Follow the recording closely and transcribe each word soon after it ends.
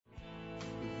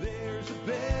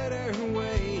better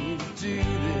way to do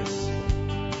this.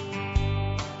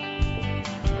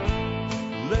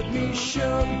 Let me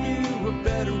show you a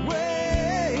better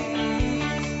way.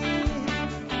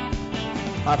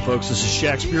 Hi, folks. This is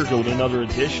Shaq Spearfield with another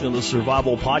edition of the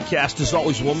Survival Podcast. As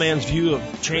always, one man's view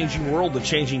of the changing world, the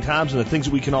changing times, and the things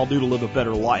that we can all do to live a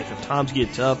better life if times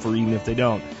get tough or even if they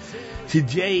don't.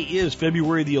 Today is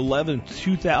February the 11th,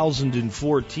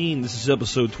 2014. This is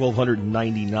episode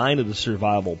 1299 of the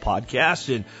Survival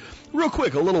Podcast. And real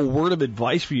quick, a little word of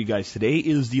advice for you guys. Today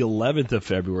is the 11th of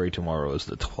February. Tomorrow is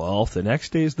the 12th. The next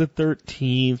day is the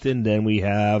 13th. And then we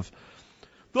have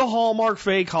the Hallmark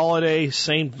fake holiday,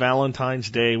 St. Valentine's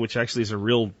Day, which actually is a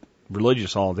real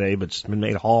religious holiday, but it's been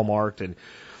made hallmarked. And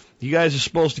you guys are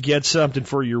supposed to get something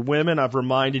for your women. I've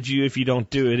reminded you, if you don't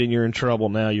do it and you're in trouble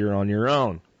now, you're on your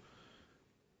own.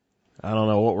 I don't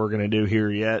know what we're going to do here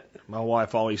yet. My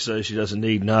wife always says she doesn't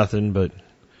need nothing, but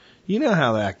you know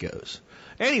how that goes.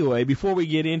 Anyway, before we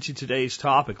get into today's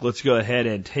topic, let's go ahead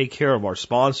and take care of our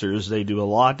sponsors. They do a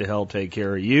lot to help take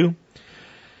care of you.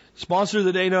 Sponsor of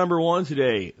the day number one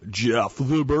today, Jeff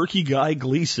the Berkey Guy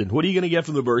Gleason. What are you going to get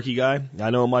from the Berkey Guy? I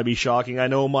know it might be shocking. I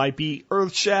know it might be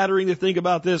earth-shattering to think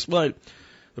about this, but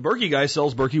the Berkey Guy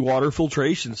sells Berkey water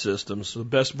filtration systems, the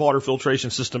best water filtration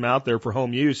system out there for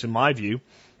home use, in my view.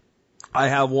 I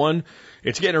have one.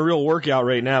 It's getting a real workout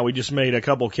right now. We just made a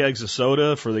couple kegs of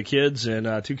soda for the kids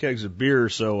and 2 kegs of beer,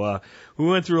 so we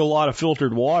went through a lot of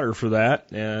filtered water for that,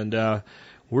 and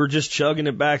we're just chugging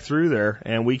it back through there,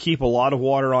 and we keep a lot of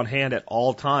water on hand at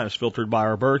all times, filtered by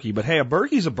our Berkey. But hey, a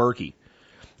Berkey's a Berkey.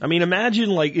 I mean,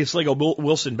 imagine it's like a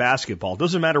Wilson basketball. It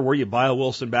doesn't matter where you buy a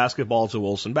Wilson basketball, it's a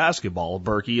Wilson basketball. A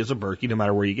Berkey is a Berkey no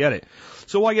matter where you get it.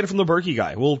 So why get it from the Berkey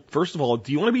Guy? Well, first of all,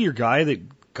 do you want to be your guy that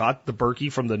got the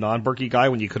Berkey from the non-Berkey guy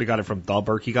when you could have got it from the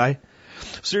Berkey Guy?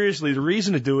 Seriously, the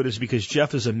reason to do it is because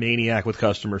Jeff is a maniac with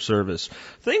customer service.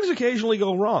 Things occasionally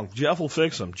go wrong. Jeff will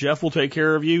fix them. Jeff will take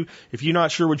care of you. If you're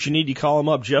not sure what you need, you call him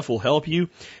up. Jeff will help you.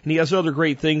 And he has other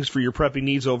great things for your prepping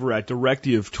needs over at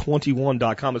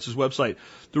Directive21.com. It's his website,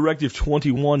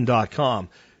 Directive21.com.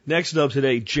 Next up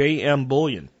today, JM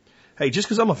Bullion. Hey, just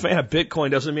because I'm a fan of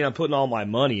Bitcoin doesn't mean I'm putting all my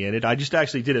money in it. I just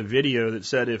actually did a video that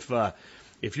said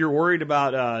if you're worried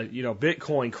about,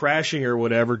 Bitcoin crashing or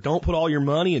whatever, don't put all your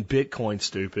money in Bitcoin,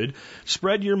 stupid.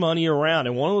 Spread your money around.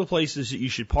 And one of the places that you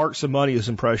should park some money is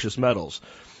in precious metals.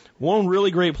 One really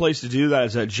great place to do that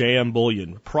is at JM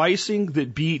Bullion. Pricing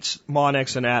that beats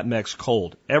Monex and APMEX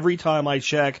cold. Every time I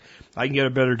check, I can get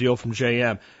a better deal from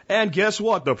JM. And guess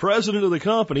what? The president of the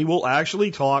company will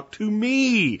actually talk to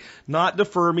me, not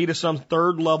defer me to some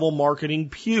third-level marketing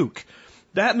puke.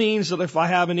 That means that if I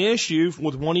have an issue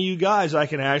with one of you guys, I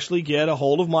can actually get a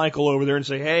hold of Michael over there and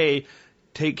say, hey,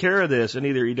 take care of this. And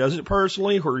either he does it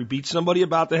personally or he beats somebody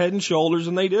about the head and shoulders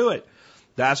and they do it.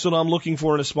 That's what I'm looking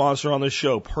for in a sponsor on this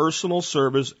show. Personal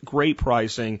service, great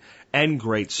pricing, and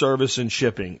great service and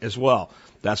shipping as well.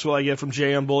 That's what I get from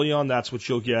JM Bullion. That's what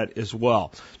you'll get as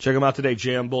well. Check them out today,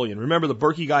 JM Bullion. Remember, the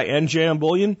Berkey Guy and JM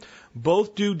Bullion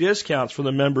both do discounts for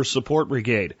the Member Support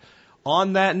Brigade.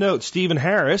 On that note, Stephen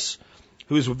Harris,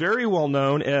 who is very well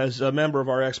known as a member of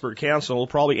our expert council,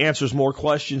 probably answers more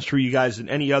questions for you guys than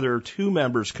any other 2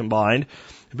 members combined.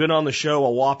 Been on the show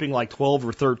a whopping like 12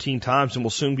 or 13 times and will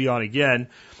soon be on again.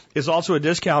 Is also a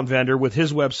discount vendor with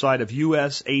his website of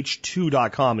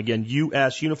ush2.com. Again,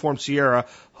 US Uniform Sierra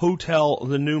Hotel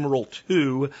the numeral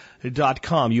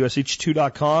 2.com.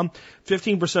 ush2.com.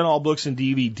 15% all books and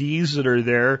DVDs that are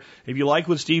there. If you like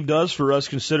what Steve does for us,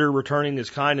 consider returning his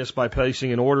kindness by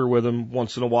placing an order with him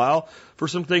once in a while for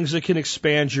some things that can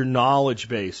expand your knowledge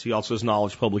base. He also has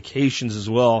knowledge publications as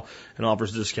well and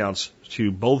offers discounts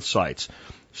to both sites.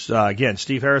 Again,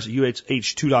 Steve Harris at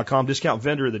ush2.com, discount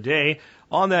vendor of the day.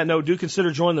 On that note, do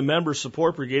consider joining the Member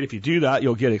Support Brigade. If you do that,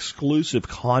 you'll get exclusive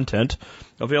content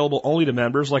available only to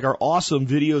members, like our awesome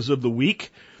videos of the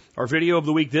week. Our video of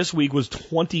the week this week was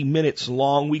 20 minutes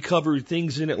long. We covered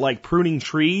things in it like pruning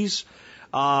trees,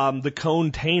 the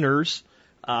containers,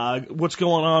 what's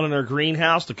going on in our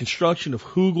greenhouse, the construction of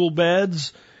hugel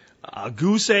beds,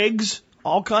 goose eggs,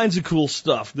 all kinds of cool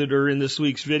stuff that are in this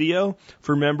week's video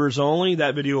for members only.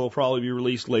 That video will probably be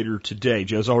released later today.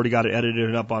 Joe's already got it edited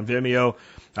and up on Vimeo.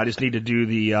 I just need to do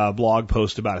the blog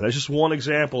post about it. That's just one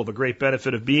example of a great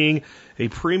benefit of being a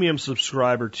premium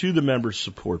subscriber to the Member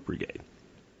Support Brigade.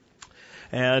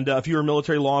 And if you're a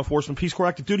military, law enforcement, Peace Corps,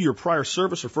 active duty, or prior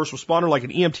service, or first responder like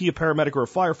an EMT, a paramedic, or a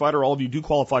firefighter, all of you do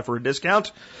qualify for a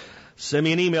discount. Send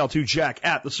me an email to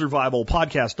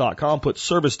jack@thesurvivalpodcast.com. Put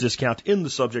service discount in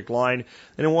the subject line.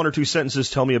 And in 1 or 2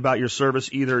 sentences, tell me about your service,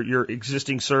 either your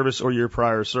existing service or your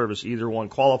prior service. Either one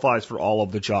qualifies for all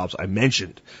of the jobs I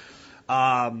mentioned.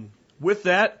 With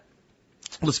that,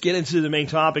 let's get into the main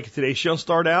topic of today's show.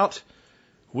 Start out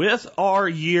with our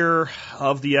year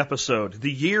of the episode.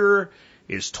 The year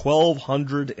is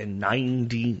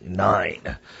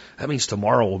 1299. That means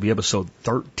tomorrow will be episode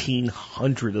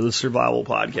 1300 of the Survival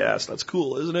Podcast. That's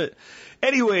cool, isn't it?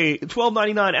 Anyway,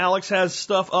 1299, Alex has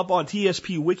stuff up on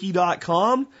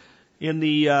tspwiki.com in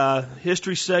the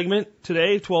history segment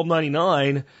today,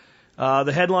 1299.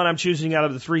 The headline I'm choosing out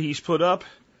of the three he's put up,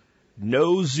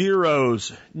 no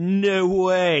zeros. No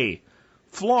way.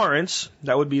 Florence,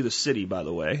 that would be the city, by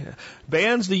the way,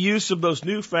 bans the use of those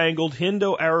newfangled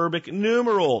Indo-Arabic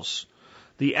numerals.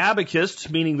 The abacists,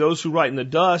 meaning those who write in the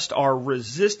dust, are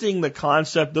resisting the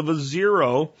concept of a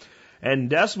zero and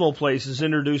decimal places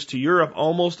introduced to Europe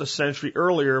almost a century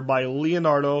earlier by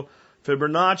Leonardo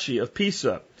Fibonacci of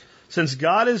Pisa. Since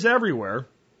God is everywhere,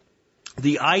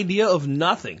 the idea of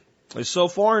nothing is so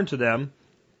foreign to them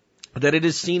that it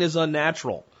is seen as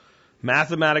unnatural.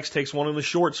 Mathematics takes one of the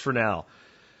shorts for now.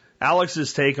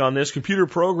 Alex's take on this, computer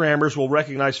programmers will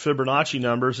recognize Fibonacci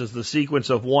numbers as the sequence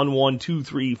of 1, 1, 2,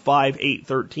 3, 5, 8,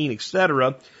 13,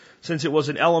 etc., since it was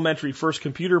an elementary first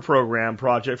computer program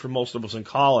project for most of us in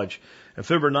college. And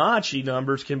Fibonacci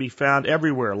numbers can be found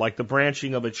everywhere, like the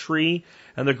branching of a tree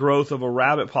and the growth of a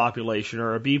rabbit population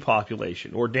or a bee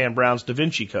population, or Dan Brown's Da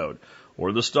Vinci Code,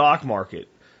 or the stock market,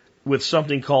 with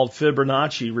something called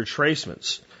Fibonacci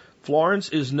retracements. Florence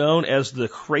is known as the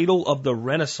cradle of the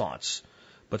Renaissance.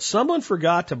 But someone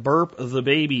forgot to burp the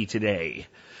baby today.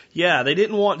 Yeah, they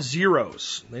didn't want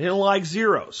zeros. They didn't like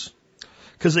zeros.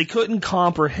 Because they couldn't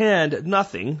comprehend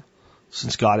nothing,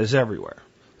 since God is everywhere.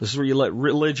 This is where you let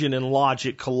religion and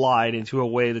logic collide into a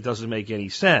way that doesn't make any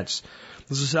sense.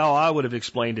 This is how I would have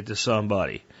explained it to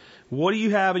somebody. What do you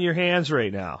have in your hands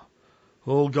right now?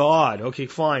 Oh, God. Okay,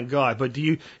 fine, God. But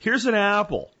here's an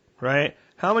apple, right?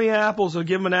 How many apples? I'll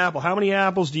give him an apple. How many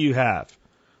apples do you have?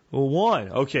 Well, one.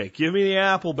 Okay, give me the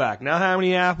apple back. Now how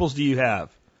many apples do you have?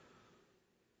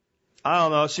 I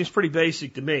don't know. It seems pretty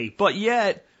basic to me. But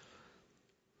yet,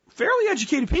 fairly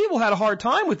educated people had a hard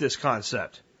time with this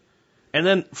concept. And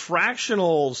then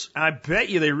fractionals, I bet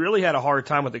you they really had a hard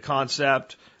time with the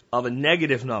concept of a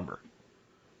negative number.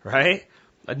 Right?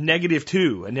 A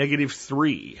 -2, a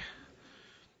 -3.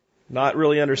 Not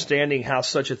really understanding how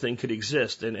such a thing could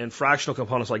exist. And fractional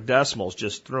components like decimals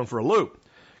just threw them for a loop.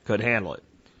 Couldn't handle it.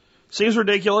 Seems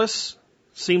ridiculous.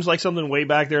 Seems like something way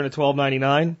back there in the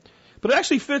 1299. But it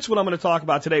actually fits what I'm going to talk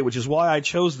about today, which is why I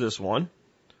chose this one.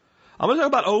 I'm going to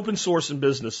talk about open source in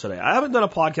business today. I haven't done a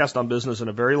podcast on business in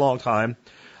a very long time.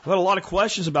 I've had a lot of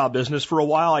questions about business. For a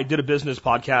while, I did a business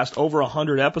podcast, over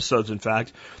 100 episodes, in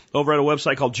fact, over at a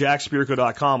website called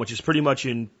jackspirko.com, which is pretty much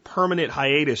in permanent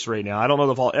hiatus right now. I don't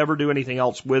know if I'll ever do anything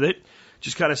else with it.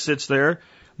 Just kind of sits there.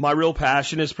 My real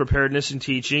passion is preparedness and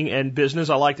teaching and business.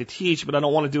 I like to teach, but I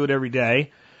don't want to do it every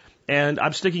day. And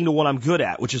I'm sticking to what I'm good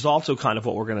at, which is also kind of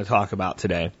what we're going to talk about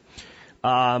today,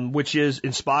 which is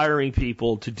inspiring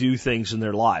people to do things in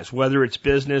their lives, whether it's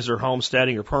business or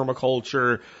homesteading or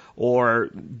permaculture or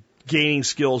gaining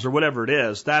skills or whatever it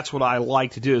is. That's what I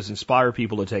like to do, is inspire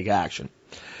people to take action.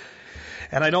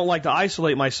 And I don't like to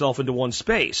isolate myself into one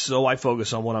space, so I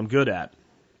focus on what I'm good at.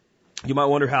 You might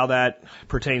wonder how that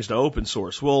pertains to open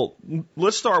source. Well,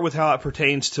 let's start with how it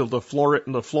pertains to the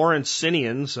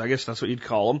Florentinians, I guess that's what you'd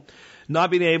call them,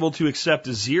 not being able to accept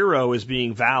a zero as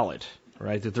being valid,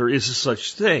 right? That there is a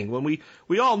such thing. When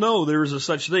we all know there is a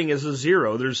such thing as a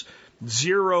zero. There's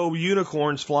 0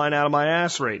 unicorns flying out of my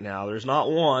ass right now. There's not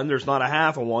one, there's not a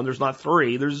half of one, there's not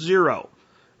 3, there's 0,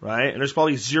 right? And there's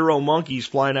probably 0 monkeys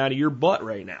flying out of your butt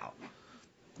right now.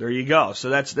 There you go. So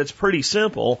that's pretty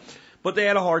simple. But they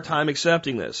had a hard time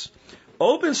accepting this.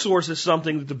 Open source is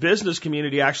something that the business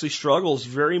community actually struggles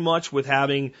very much with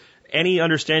having any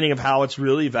understanding of how it's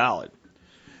really valid.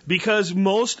 Because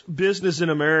most business in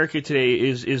America today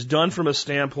is done from a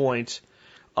standpoint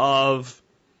of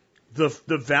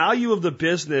the value of the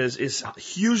business is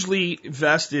hugely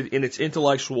vested in its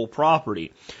intellectual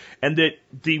property. And that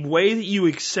the way that you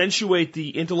accentuate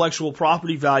the intellectual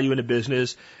property value in a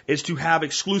business is to have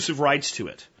exclusive rights to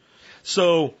it.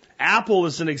 So Apple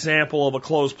is an example of a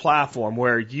closed platform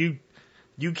where you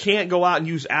can't go out and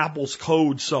use Apple's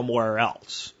code somewhere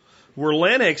else. Where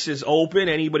Linux is open,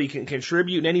 anybody can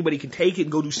contribute, and anybody can take it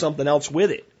and go do something else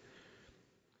with it.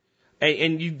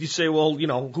 And you say, well,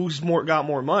 who's got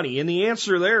more money? And the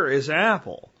answer there is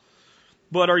Apple.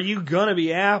 But are you going to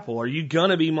be Apple? Are you going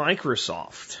to be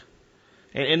Microsoft?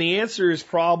 And the answer is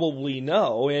probably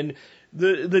no. And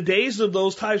the days of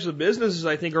those types of businesses,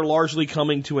 I think, are largely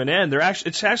coming to an end.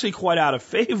 It's actually quite out of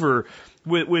favor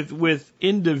with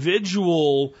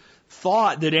individual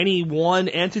thought that any one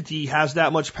entity has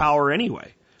that much power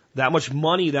anyway. that much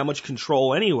money, that much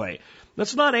control anyway.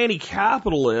 That's not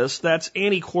anti-capitalist, that's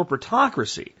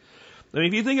anti-corporatocracy. I mean,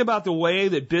 if you think about the way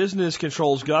that business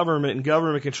controls government and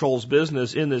government controls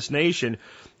business in this nation,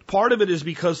 part of it is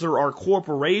because there are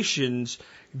corporations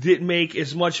that make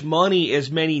as much money as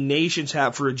many nations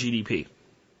have for a GDP.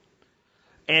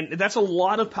 And that's a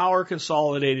lot of power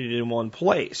consolidated in one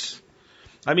place.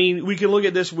 I mean, we can look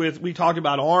at this we talked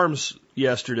about arms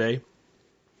yesterday,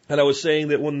 and I was saying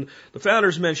that when the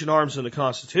founders mentioned arms in the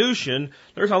Constitution,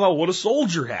 they were talking about what a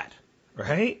soldier had,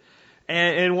 right?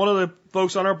 And one of the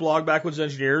folks on our blog, Backwoods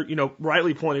Engineer,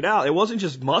 rightly pointed out, it wasn't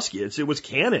just muskets, it was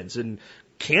cannons and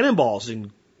cannonballs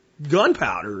and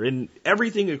gunpowder and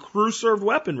everything, a crew-served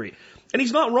weaponry. And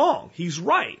he's not wrong. He's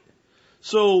right.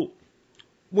 So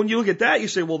when you look at that, you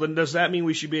say, well, then does that mean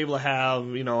we should be able to have,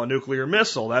 a nuclear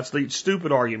missile? That's the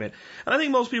stupid argument. And I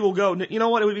think most people go, you know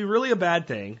what, it would be really a bad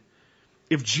thing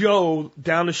if Joe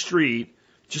down the street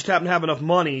just happened to have enough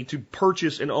money to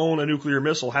purchase and own a nuclear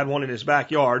missile, had one in his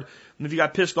backyard, and if he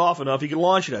got pissed off enough, he could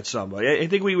launch it at somebody. I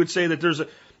think we would say that there's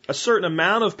a certain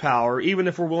amount of power, even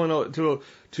if we're willing to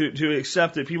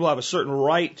accept that people have a certain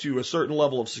right to a certain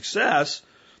level of success,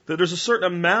 that there's a certain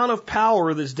amount of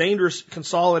power that's dangerous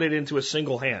consolidated into a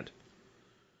single hand.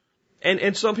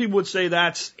 And some people would say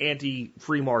that's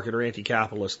anti-free market or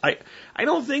anti-capitalist. I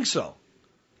don't think so.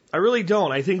 I really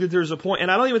don't. I think that there's a point, and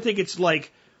I don't even think it's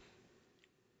like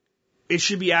it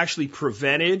should be actually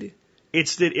prevented.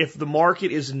 It's that if the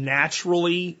market is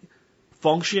naturally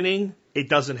functioning, it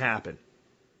doesn't happen.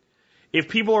 If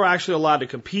people are actually allowed to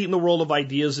compete in the world of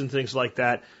ideas and things like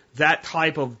that, that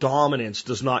type of dominance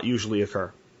does not usually occur.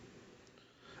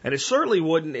 And it certainly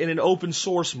wouldn't in an open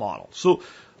source model. So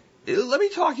let me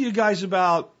talk to you guys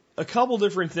about a couple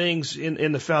different things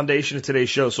in the foundation of today's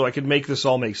show so I can make this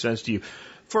all make sense to you.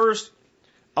 First,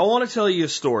 I want to tell you a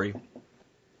story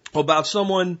about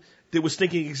someone that was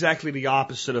thinking exactly the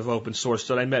opposite of open source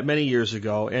that I met many years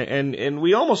ago. And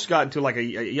we almost got into like a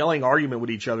yelling argument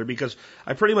with each other because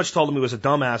I pretty much told him he was a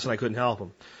dumbass and I couldn't help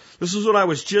him. This is when I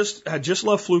had just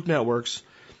left Fluke Networks.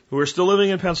 We were still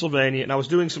living in Pennsylvania, and I was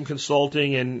doing some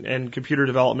consulting and computer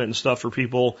development and stuff for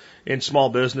people in small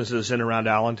businesses in around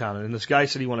Allentown. And this guy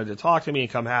said he wanted to talk to me and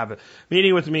come have a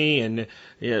meeting with me,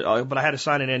 but I had to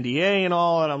sign an NDA and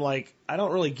all. And I'm like, I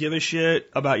don't really give a shit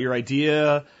about your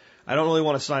idea. I don't really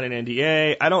want to sign an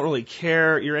NDA. I don't really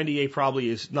care. Your NDA probably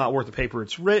is not worth the paper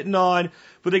it's written on.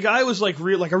 But the guy was like, I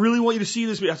really want you to see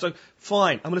this. I was like,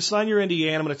 fine, I'm going to sign your NDA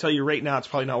and I'm going to tell you right now it's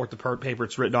probably not worth the paper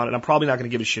it's written on, and I'm probably not going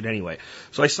to give a shit anyway.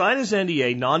 So I signed his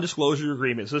NDA, non-disclosure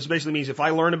agreement. So this basically means if I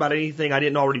learn about anything I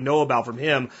didn't already know about from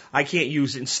him, I can't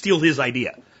use it and steal his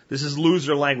idea. This is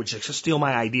loser language. Like, just steal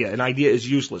my idea. An idea is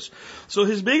useless. So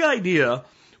his big idea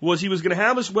was he was going to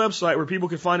have this website where people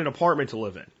could find an apartment to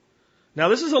live in. Now,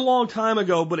 this is a long time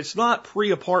ago, but it's not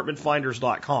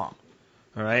preapartmentfinders.com.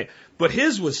 All right? But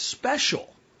his was special.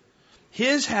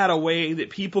 His had a way that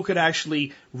people could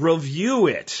actually review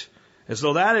it as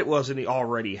though that it wasn't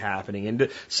already happening and to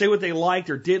say what they liked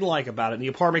or didn't like about it. And the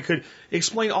apartment could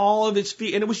explain all of its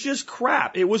features. And it was just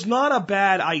crap. It was not a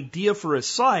bad idea for a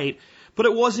site, but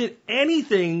it wasn't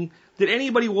anything that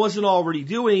anybody wasn't already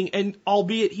doing, and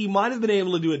albeit he might have been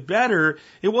able to do it better,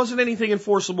 it wasn't anything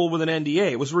enforceable with an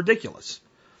NDA. It was ridiculous.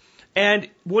 And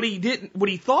what he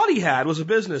thought he had was a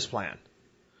business plan.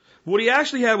 What he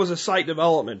actually had was a site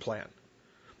development plan.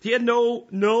 He had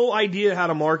no idea how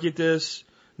to market this,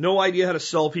 no idea how to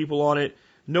sell people on it,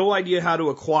 no idea how to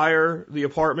acquire the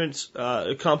apartments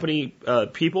company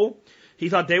people. He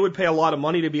thought they would pay a lot of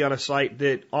money to be on a site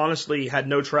that honestly had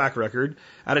no track record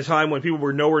at a time when people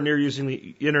were nowhere near using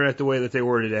the internet the way that they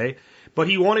were today. But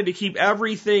he wanted to keep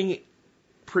everything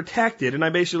protected. And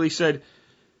I basically said,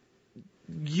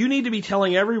 you need to be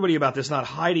telling everybody about this, not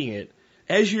hiding it,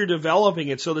 as you're developing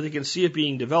it so that they can see it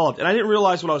being developed. And I didn't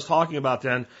realize what I was talking about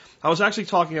then. I was actually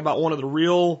talking about one of the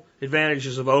real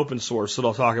advantages of open source that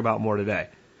I'll talk about more today.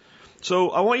 So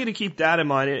I want you to keep that in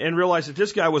mind and realize that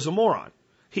this guy was a moron.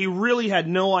 He really had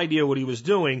no idea what he was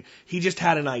doing. He just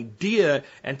had an idea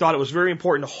and thought it was very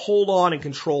important to hold on and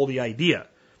control the idea,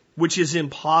 which is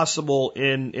impossible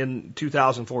in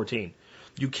 2014.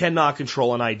 You cannot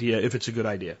control an idea if it's a good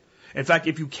idea. In fact,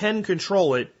 if you can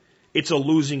control it, it's a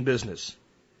losing business.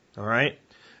 All right?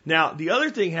 Now, the other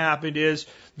thing happened is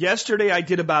yesterday I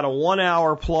did about a 1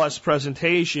 hour plus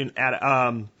presentation at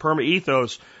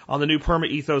PermaEthos on the new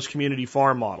PermaEthos community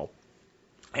farm model.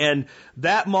 And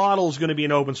that model is going to be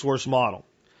an open source model.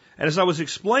 And as I was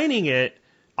explaining it,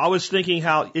 I was thinking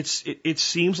how it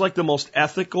seems like the most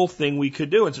ethical thing we could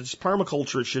do. And since it's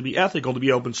permaculture, it should be ethical to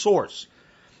be open source.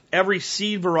 Every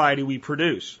seed variety we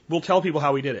produce, we'll tell people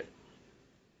how we did it.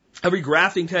 Every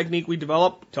grafting technique we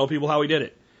develop, tell people how we did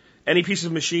it. Any piece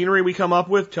of machinery we come up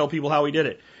with, tell people how we did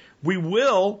it. We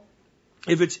will,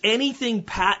 if it's anything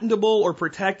patentable or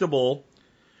protectable,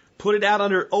 put it out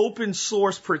under open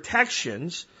source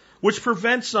protections, which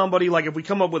prevents somebody, like if we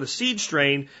come up with a seed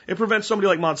strain, it prevents somebody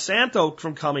like Monsanto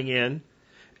from coming in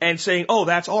and saying, oh,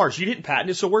 that's ours. You didn't patent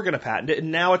it, so we're going to patent it,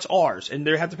 and now it's ours. And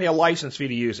they have to pay a license fee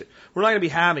to use it. We're not going to be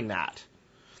having that.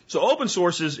 So open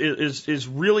source is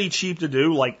really cheap to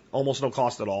do, like almost no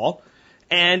cost at all.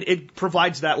 And it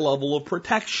provides that level of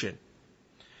protection.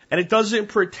 And it doesn't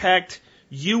protect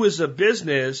you as a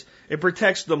business. It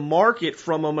protects the market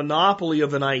from a monopoly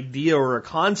of an idea or a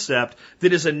concept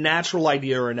that is a natural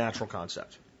idea or a natural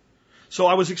concept. So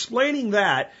I was explaining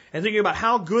that and thinking about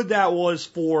how good that was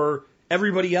for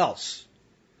everybody else.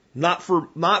 Not for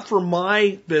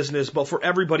my business, but for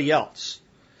everybody else.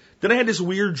 Then I had this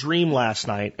weird dream last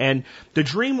night, and the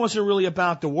dream wasn't really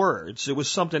about the words. It was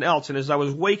something else. And as I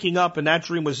was waking up and that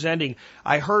dream was ending,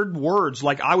 I heard words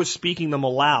like I was speaking them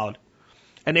aloud.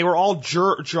 And they were all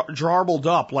jarbled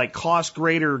up, like cost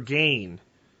greater gain,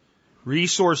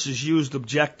 resources used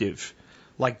objective,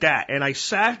 like that. And I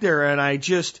sat there and I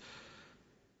just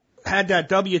had that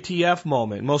WTF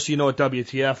moment. Most of you know what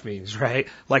WTF means, right?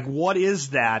 Like, what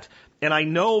is that? And I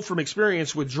know from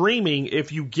experience with dreaming,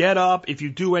 if you get up, if you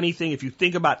do anything, if you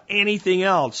think about anything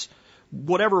else,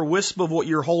 whatever wisp of what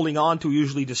you're holding on to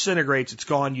usually disintegrates. It's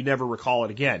gone. You never recall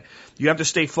it again. You have to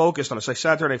stay focused on it. So I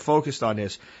sat there and I focused on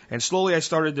this. And slowly I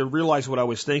started to realize what I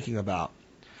was thinking about.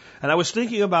 And I was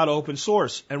thinking about open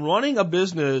source. And running a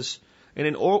business in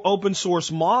an open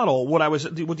source model,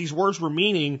 what these words were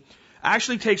meaning,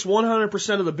 actually takes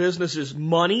 100% of the business's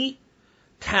money,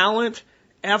 talent,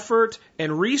 effort,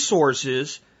 and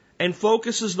resources and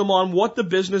focuses them on what the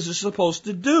business is supposed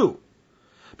to do.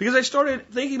 Because I started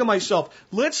thinking to myself,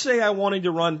 let's say I wanted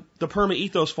to run the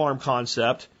Perma-Ethos Farm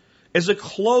concept as a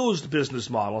closed business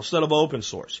model instead of open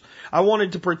source. I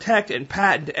wanted to protect and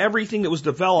patent everything that was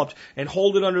developed and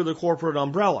hold it under the corporate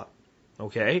umbrella.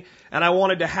 Okay? And I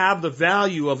wanted to have the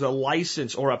value of the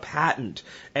license or a patent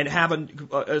and have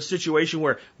a situation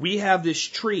where we have this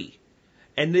tree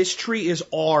and this tree is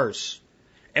ours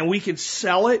and we can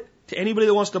sell it to anybody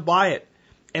that wants to buy it.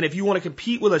 And if you want to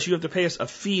compete with us, you have to pay us a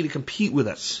fee to compete with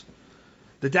us.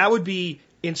 That would be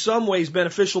in some ways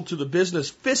beneficial to the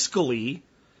business fiscally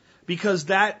because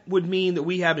that would mean that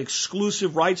we have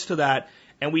exclusive rights to that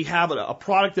and we have a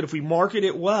product that if we market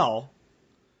it well,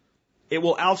 it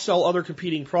will outsell other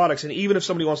competing products. And even if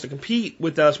somebody wants to compete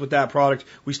with us with that product,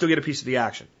 we still get a piece of the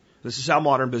action. This is how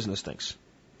modern business thinks.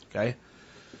 Okay?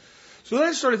 So then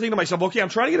I started thinking to myself, okay, I'm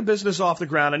trying to get a business off the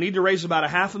ground. I need to raise about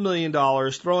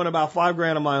 $500,000, throw in about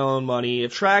 $5,000 of my own money,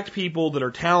 attract people that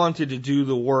are talented to do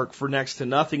the work for next to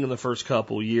nothing in the first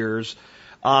couple years,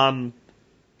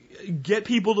 get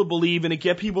people to believe in it,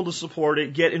 get people to support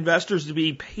it, get investors to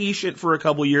be patient for a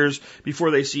couple years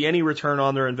before they see any return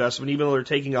on their investment, even though they're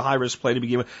taking a high-risk play to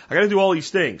begin with. I got to do all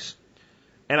these things.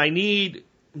 And I need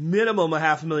minimum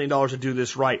 $500,000 to do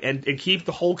this right and keep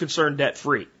the whole concern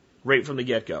debt-free right from the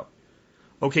get-go.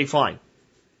 Okay, fine.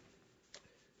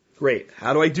 Great.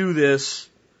 How do I do this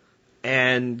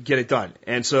and get it done?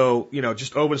 And so,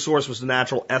 just open source was the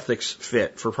natural ethics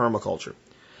fit for permaculture.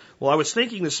 Well, I was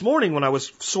thinking this morning when I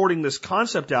was sorting this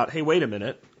concept out, hey, wait a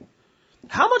minute.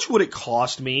 How much would it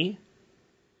cost me?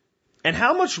 And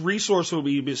how much resource would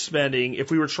we be spending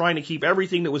if we were trying to keep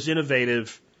everything that was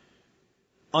innovative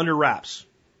under wraps?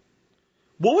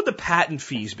 What would the patent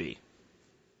fees be?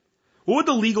 What would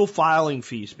the legal filing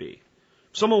fees be?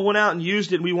 If someone went out and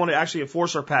used it and we want to actually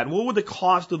enforce our patent, what would the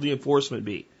cost of the enforcement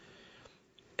be?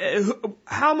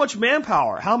 How much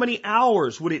manpower, how many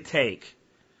hours would it take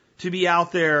to be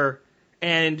out there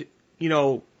and,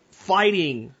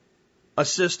 fighting a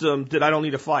system that I don't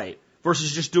need to fight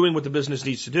versus just doing what the business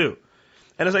needs to do?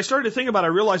 And as I started to think about it,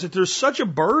 I realized that there's such a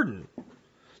burden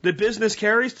that business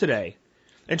carries today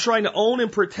and trying to own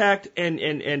and protect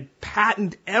and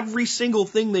patent every single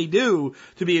thing they do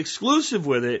to be exclusive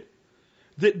with it,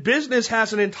 that business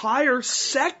has an entire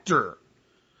sector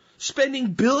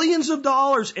spending billions of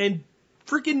dollars and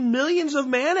freaking millions of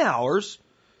man hours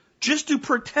just to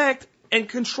protect and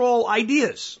control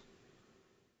ideas.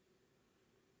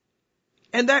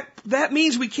 And that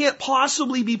means we can't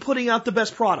possibly be putting out the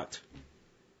best product.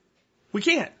 We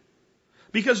can't.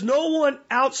 Because no one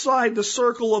outside the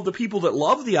circle of the people that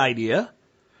love the idea,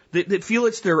 that feel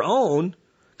it's their own,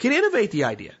 can innovate the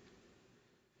idea.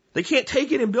 They can't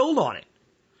take it and build on it.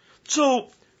 So,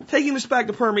 taking this back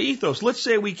to Perma-Ethos, let's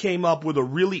say we came up with a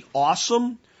really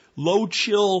awesome,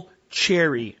 low-chill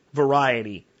cherry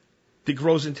variety that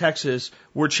grows in Texas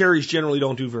where cherries generally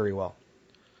don't do very well.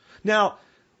 Now,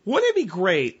 wouldn't it be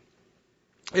great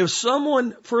if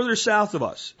someone further south of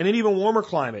us, in an even warmer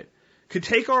climate, could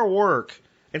take our work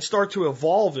and start to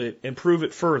evolve it, improve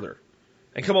it further,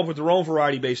 and come up with their own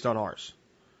variety based on ours?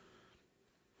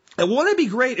 And wouldn't it be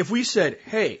great if we said,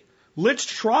 hey, let's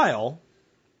trial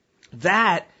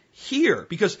that here?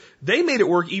 Because they made it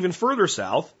work even further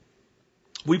south.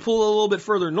 We pull a little bit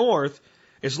further north.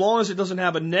 As long as it doesn't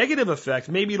have a negative effect,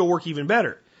 maybe it'll work even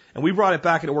better. And we brought it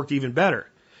back and it worked even better.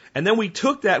 And then we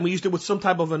took that and we used it with some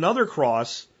type of another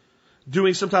cross,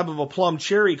 doing some type of a plum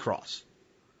cherry cross.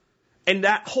 And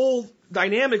that whole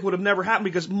dynamic would have never happened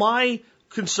because my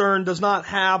concern does not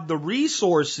have the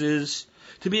resources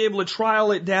to be able to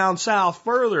trial it down south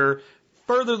further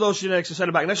those genetics and send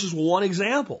it back. And that's just one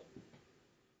example.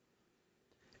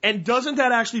 And doesn't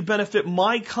that actually benefit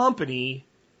my company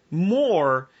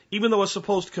more, even though a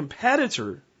supposed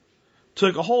competitor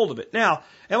took a hold of it? Now,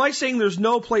 am I saying there's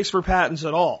no place for patents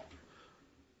at all?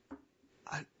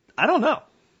 I don't know.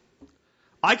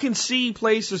 I can see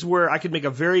places where I could make a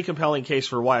very compelling case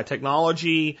for why a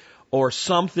technology or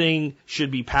something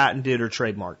should be patented or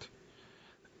trademarked.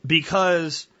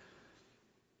 Because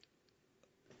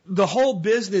the whole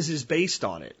business is based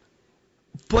on it.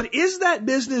 But is that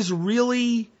business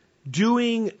really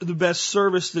doing the best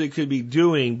service that it could be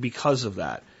doing because of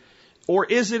that? Or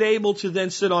is it able to then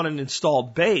sit on an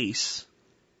installed base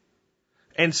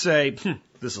and say,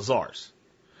 this is ours?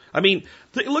 I mean,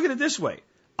 look at it this way.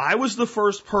 I was the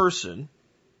first person,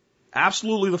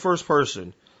 absolutely the first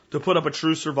person, to put up a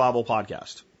true survival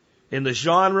podcast in the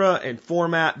genre and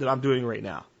format that I'm doing right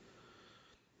now.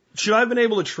 Should I have been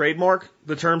able to trademark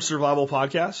the term survival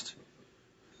podcast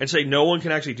and say no one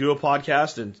can actually do a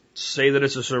podcast and say that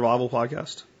it's a survival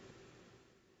podcast?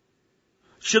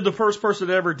 Should the first person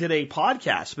that ever did a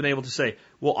podcast been able to say,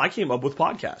 well, I came up with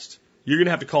podcast. You're going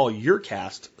to have to call your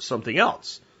cast something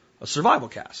else, a survival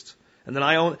cast. And then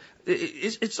I own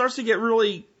it starts to get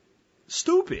really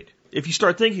stupid if you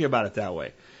start thinking about it that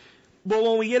way. But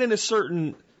when we get into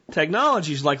certain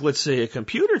technologies, like let's say a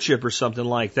computer chip or something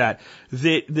like that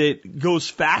goes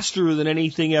faster than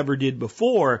anything ever did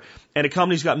before, and a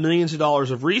company's got millions of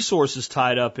dollars of resources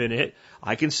tied up in it,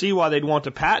 I can see why they'd want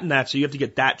to patent that, so you have to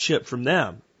get that chip from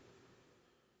them.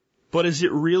 But is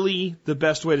it really the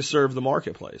best way to serve the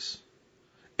marketplace?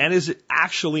 And is it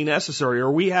actually necessary?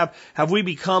 Or have we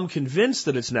become convinced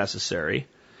that it's necessary,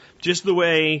 just the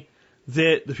way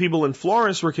that the people in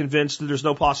Florence were convinced that there's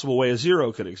no possible way a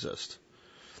zero could exist?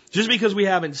 Just because we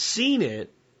haven't seen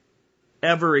it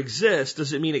ever exist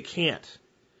doesn't mean it can't.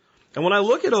 And when I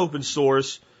look at open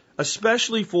source,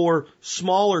 especially for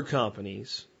smaller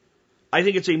companies, I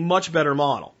think it's a much better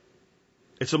model.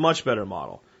 It's a much better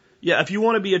model. Yeah, if you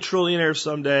want to be a trillionaire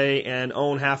someday and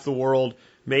own half the world,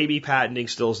 maybe patenting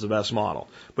still is the best model.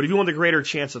 But if you want the greater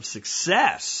chance of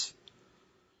success,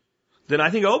 then I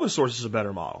think open source is a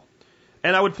better model.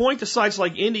 And I would point to sites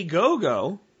like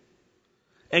Indiegogo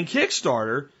and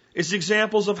Kickstarter as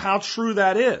examples of how true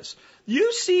that is.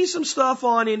 You see some stuff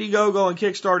on Indiegogo and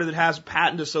Kickstarter that has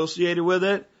patent associated with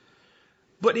it,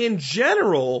 but in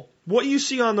general, what you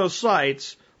see on those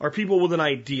sites are people with an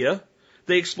idea.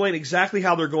 They explain exactly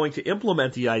how they're going to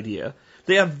implement the idea.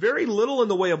 They have very little in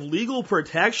the way of legal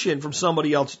protection from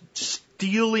somebody else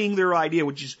stealing their idea,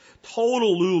 which is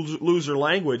total loser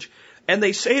language. And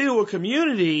they say to a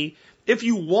community, if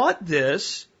you want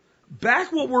this,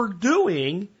 back what we're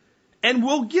doing, and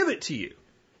we'll give it to you.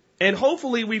 And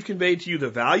hopefully we've conveyed to you the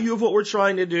value of what we're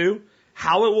trying to do,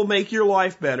 how it will make your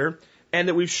life better, and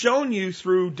that we've shown you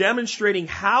through demonstrating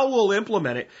how we'll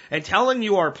implement it and telling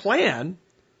you our plan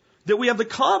that we have the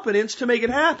confidence to make it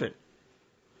happen.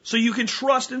 So you can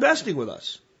trust investing with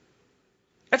us.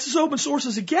 That's as open source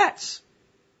as it gets.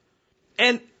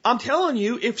 And I'm telling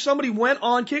you, if somebody went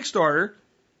on Kickstarter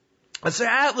and said,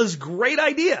 Atlas, great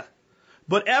idea,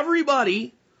 but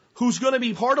everybody who's going to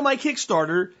be part of my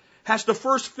Kickstarter has to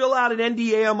first fill out an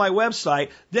NDA on my website,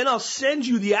 then I'll send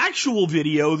you the actual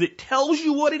video that tells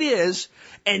you what it is,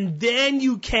 and then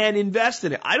you can invest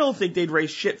in it. I don't think they'd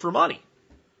raise shit for money.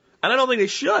 And I don't think they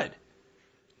should.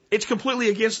 It's completely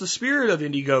against the spirit of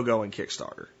Indiegogo and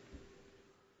Kickstarter.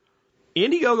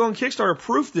 Indiegogo and Kickstarter are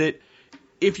proof that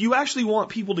if you actually want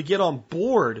people to get on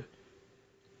board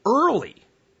early,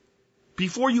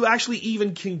 before you actually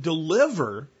even can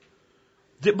deliver,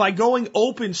 that by going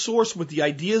open source with the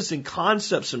ideas and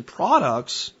concepts and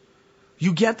products,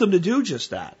 you get them to do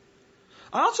just that.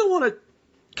 I also want to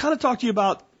kind of talk to you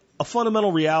about a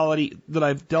fundamental reality that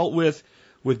I've dealt with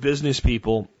business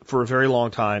people for a very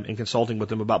long time and consulting with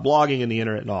them about blogging and the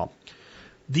internet and all.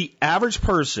 The average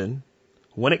person,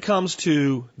 when it comes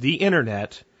to the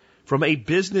internet, from a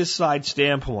business side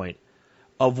standpoint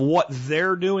of what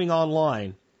they're doing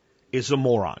online is a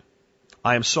moron.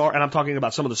 I am sorry, and I'm talking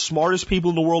about some of the smartest people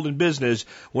in the world in business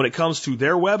when it comes to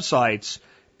their websites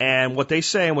and what they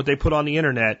say and what they put on the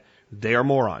internet. They are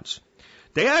morons.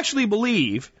 They actually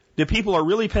believe that people are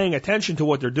really paying attention to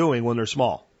what they're doing when they're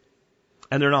small.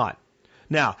 And they're not.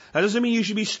 Now, that doesn't mean you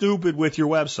should be stupid with your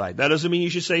website. That doesn't mean you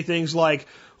should say things like,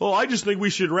 oh, I just think we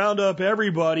should round up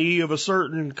everybody of a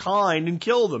certain kind and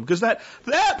kill them. Because that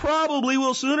probably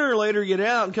will sooner or later get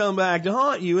out and come back to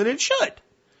haunt you, and it should.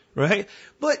 Right?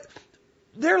 But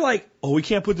they're like, oh, we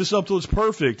can't put this up till it's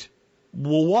perfect.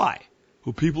 Well, why?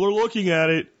 Well, people are looking at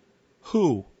it.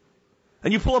 Who?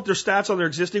 And you pull up their stats on their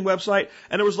existing website,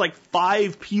 and there was like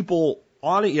 5 people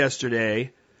on it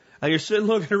yesterday. And you're sitting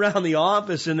looking around the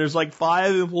office, and there's like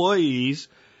 5 employees,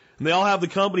 and they all have the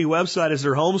company website as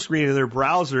their home screen in their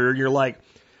browser. And you're like,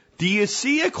 do you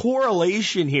see a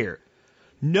correlation here?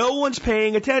 No one's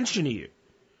paying attention to you.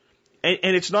 And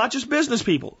it's not just business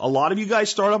people. A lot of you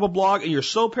guys start up a blog, and you're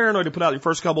so paranoid to put out your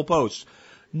first couple posts.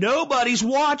 Nobody's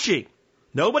watching.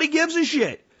 Nobody gives a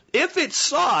shit. If it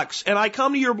sucks, and I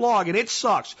come to your blog and it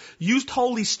sucks, you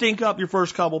totally stink up your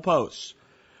first couple posts.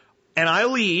 And I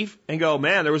leave and go,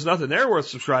 man, there was nothing there worth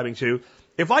subscribing to.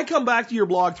 If I come back to your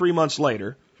blog 3 months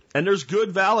later, and there's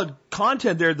good, valid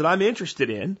content there that I'm interested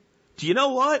in, do you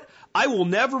know what? I will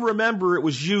never remember it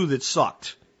was you that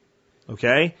sucked.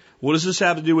 Okay? What does this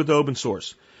have to do with open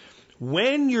source?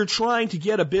 When you're trying to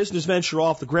get a business venture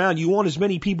off the ground, you want as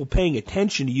many people paying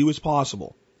attention to you as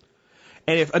possible.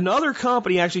 And if another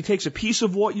company actually takes a piece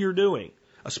of what you're doing,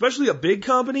 especially a big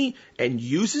company, and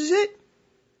uses it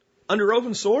under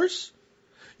open source,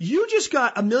 you just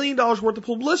got $1 million worth of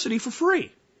publicity for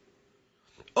free.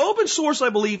 Open source, I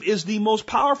believe, is the most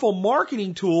powerful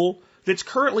marketing tool that's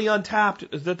currently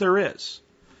untapped that there is.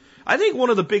 I think one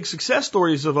of the big success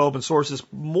stories of open source is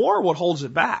more what holds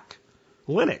it back.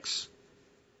 Linux.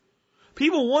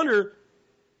 People wonder,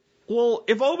 well,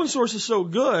 if open source is so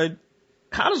good,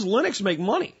 how does Linux make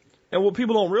money? And what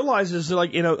people don't realize is that,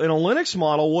 like, in a Linux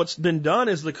model, what's been done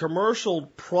is the commercial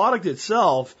product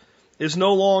itself is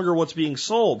no longer what's being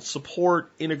sold.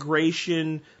 Support,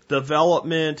 integration,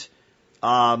 development,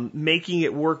 making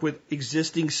it work with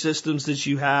existing systems that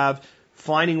you have,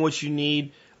 finding what you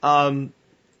need.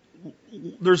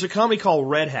 There's a company called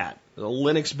Red Hat, a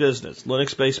Linux business,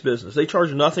 Linux-based business. They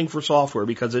charge nothing for software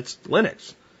because it's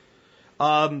Linux.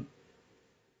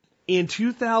 In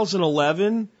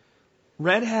 2011,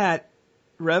 Red Hat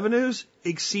revenues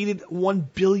exceeded $1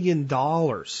 billion.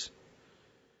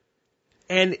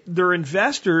 And their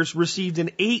investors received an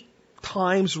 8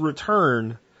 times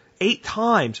return, 8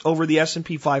 times over the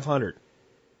S&P 500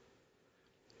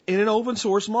 in an open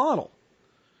source model.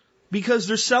 Because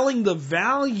they're selling the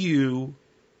value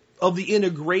of the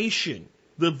integration,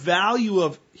 the value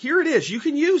of, here it is, you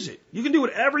can use it. You can do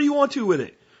whatever you want to with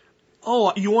it.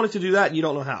 Oh, you wanted to do that and you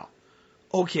don't know how.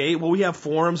 Okay, well, we have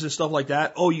forums and stuff like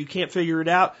that. Oh, you can't figure it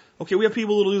out. Okay, we have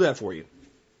people that'll do that for you.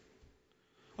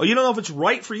 Oh, you don't know if it's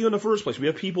right for you in the first place. We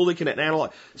have people that can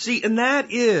analyze. See, and that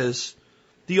is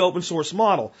the open source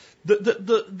model.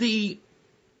 The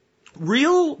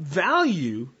real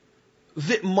value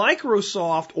that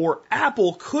Microsoft or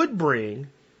Apple could bring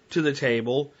to the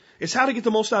table is how to get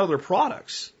the most out of their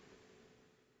products,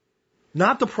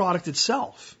 not the product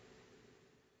itself.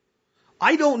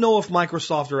 I don't know if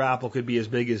Microsoft or Apple could be as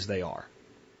big as they are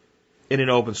in an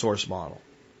open source model.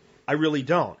 I really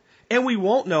don't. And we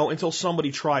won't know until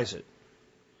somebody tries it.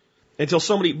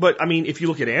 But I mean, if you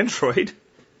look at Android,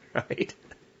 right?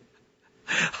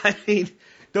 I mean,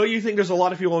 don't you think there's a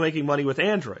lot of people making money with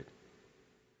Android?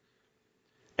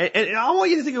 And I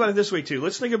want you to think about it this way too.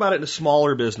 Let's think about it in a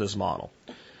smaller business model.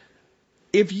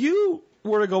 If you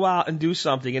were to go out and do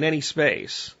something in any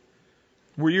space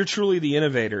where you're truly the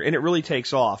innovator and it really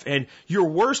takes off and your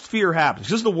worst fear happens,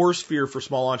 this is the worst fear for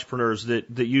small entrepreneurs that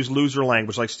use loser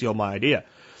language like steal my idea.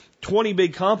 20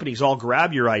 big companies all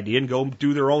grab your idea and go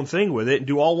do their own thing with it and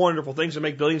do all wonderful things and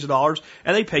make billions of dollars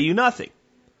and they pay you nothing.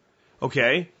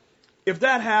 Okay? If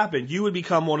that happened, you would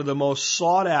become one of the most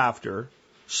sought after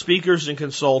speakers and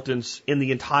consultants in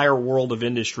the entire world of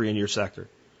industry in your sector.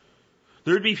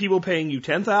 There'd be people paying you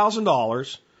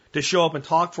 $10,000 to show up and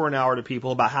talk for an hour to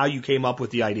people about how you came up with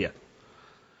the idea.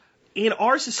 In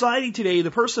our society today,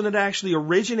 the person that actually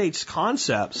originates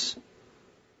concepts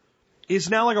is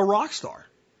now like a rock star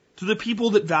to the people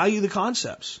that value the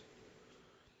concepts.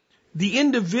 The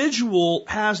individual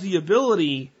has the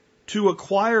ability to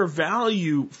acquire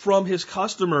value from his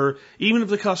customer, even if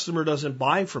the customer doesn't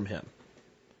buy from him.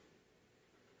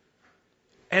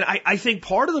 And I think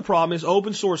part of the problem is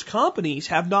open source companies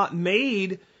have not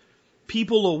made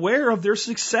people aware of their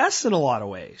success in a lot of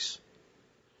ways.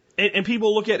 And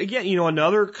people look at, again,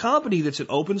 another company that's an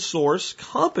open source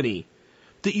company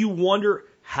that you wonder,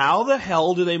 how the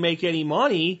hell do they make any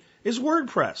money, is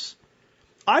WordPress.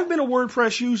 I've been a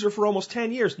WordPress user for almost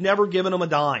 10 years, never given them a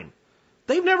dime.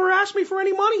 They've never asked me for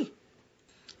any money.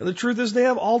 And the truth is they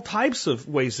have all types of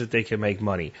ways that they can make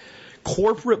money.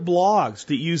 Corporate blogs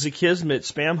that use Akismet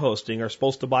spam hosting are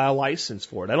supposed to buy a license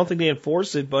for it. I don't think they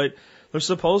enforce it, but they're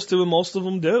supposed to, and most of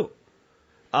them do.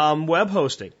 Web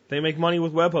hosting. They make money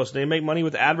with web hosting. They make money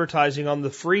with advertising on the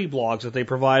free blogs that they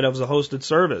provide as a hosted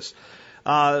service.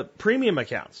 Premium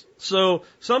accounts. So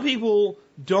some people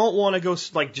don't want to go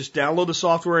just download the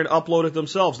software and upload it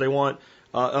themselves. They want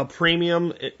a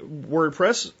premium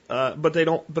WordPress, but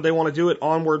they want to do it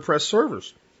on WordPress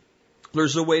servers.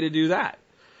 There's a way to do that.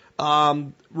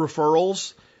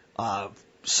 Referrals,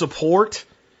 support,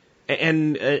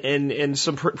 and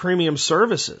some premium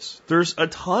services. There's a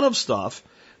ton of stuff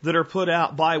that are put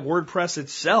out by WordPress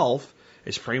itself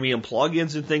as premium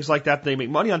plugins and things like that they make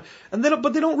money on,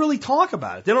 but they don't really talk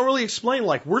about it. They don't really explain,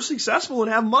 we're successful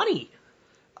and have money,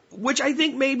 which I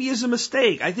think maybe is a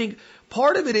mistake. I think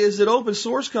part of it is that open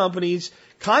source companies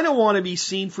kind of want to be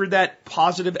seen for that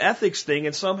positive ethics thing,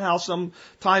 and somehow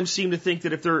sometimes seem to think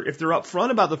that if they're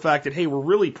upfront about the fact that, hey, we're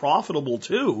really profitable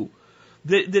too,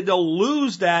 that they'll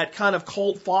lose that kind of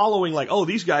cult following, oh,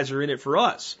 these guys are in it for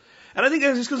us. And I think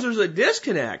that's just because there's a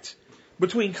disconnect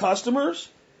between customers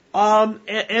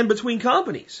and between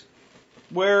companies,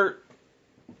 where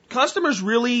customers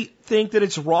really think that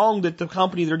it's wrong that the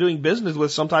company they're doing business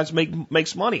with sometimes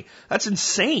makes money. That's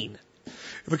insane.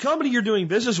 If a company you're doing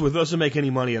business with doesn't make any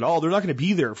money at all, they're not going to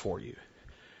be there for you.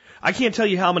 I can't tell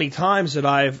you how many times that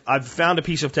I've found a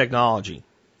piece of technology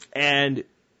and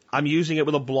I'm using it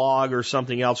with a blog or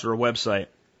something else or a website,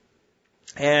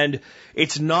 and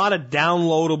it's not a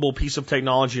downloadable piece of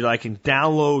technology that I can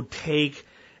download, take,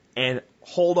 and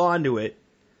hold on to it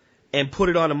and put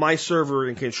it onto my server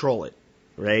and control it.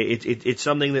 Right? It's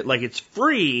something that it's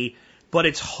free, but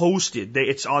it's hosted.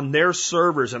 It's on their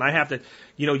servers, and I have to,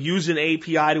 use an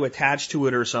API to attach to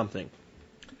it or something.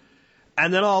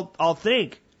 And then I'll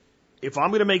think, if I'm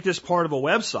going to make this part of a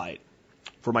website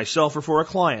for myself or for a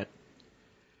client,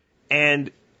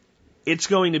 and it's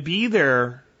going to be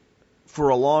there for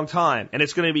a long time, and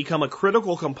it's going to become a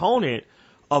critical component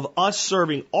of us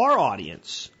serving our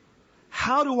audience,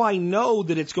 how do I know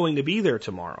that it's going to be there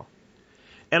tomorrow?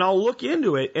 And I'll look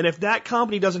into it, and if that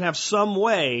company doesn't have some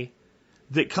way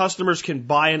that customers can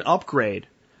buy and upgrade,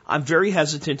 I'm very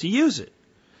hesitant to use it.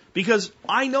 Because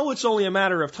I know it's only a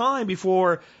matter of time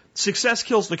before success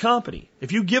kills the company.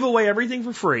 If you give away everything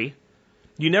for free,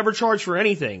 you never charge for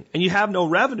anything, and you have no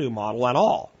revenue model at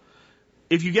all,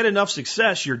 if you get enough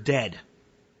success, you're dead.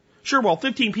 Sure, well,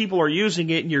 15 people are using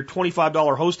it and your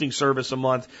 $25 hosting service a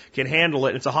month can handle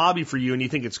it, and it's a hobby for you and you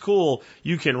think it's cool,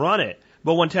 you can run it.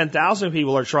 But when 10,000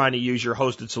 people are trying to use your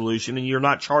hosted solution and you're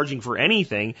not charging for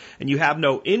anything and you have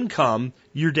no income,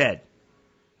 you're dead.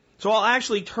 So I'll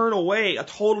actually turn away a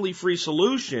totally free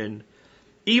solution,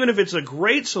 even if it's a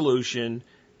great solution,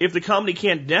 if the company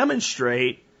can't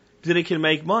demonstrate that it can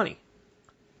make money.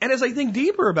 And as I think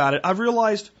deeper about it, I've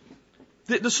realized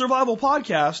that the Survival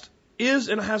Podcast is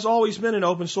and has always been an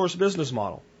open source business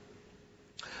model.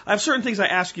 I have certain things I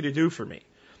ask you to do for me.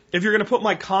 If you're going to put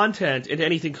my content into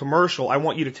anything commercial, I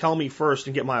want you to tell me first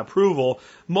and get my approval,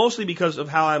 mostly because of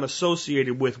how I'm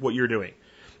associated with what you're doing.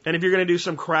 And if you're going to do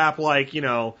some crap like,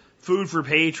 Food for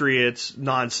Patriots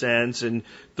nonsense and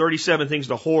 37 things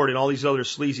to hoard and all these other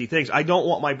sleazy things, I don't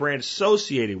want my brand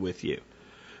associated with you.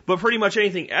 But pretty much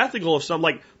anything ethical of some,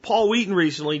 like Paul Wheaton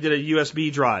recently did a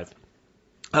USB drive.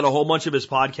 Had a whole bunch of his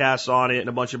podcasts on it and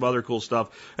a bunch of other cool stuff.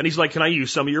 And he's like, can I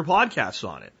use some of your podcasts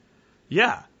on it?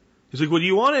 Yeah. He's like, well, do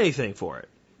you want anything for it?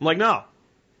 I'm like, no.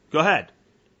 Go ahead.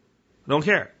 I don't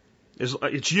care.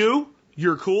 It's you.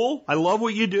 You're cool. I love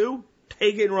what you do.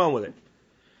 Take it and run with it.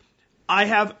 I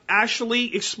have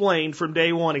actually explained from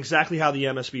day one exactly how the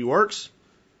MSB works.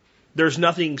 There's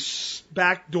nothing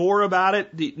backdoor about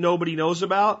it that nobody knows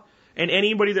about. And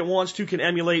anybody that wants to can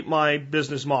emulate my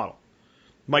business model.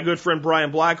 My good friend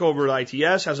Brian Black over at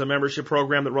ITS has a membership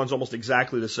program that runs almost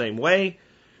exactly the same way.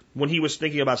 When he was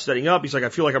thinking about setting up, he's like, I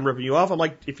feel like I'm ripping you off. I'm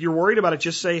like, if you're worried about it,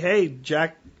 just say, hey,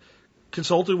 Jack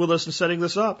consulted with us in setting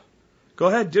this up. Go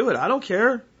ahead, do it. I don't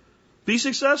care. Be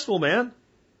successful, man.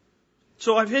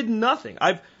 So I've hidden nothing.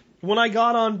 When I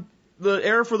got on the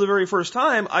air for the very first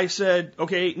time, I said,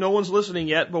 okay, no one's listening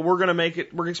yet, but we're going to make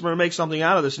it. We're going to make something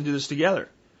out of this and do this together.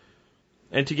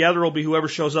 And together will be whoever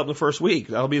shows up the first week.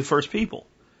 That'll be the first people.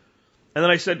 And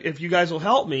then I said, if you guys will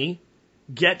help me,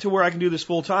 get to where I can do this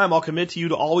full time, I'll commit to you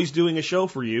to always doing a show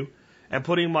for you and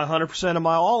putting my 100% of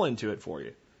my all into it for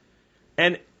you.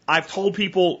 And I've told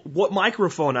people what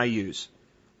microphone I use,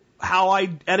 how I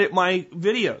edit my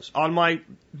videos on my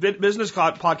business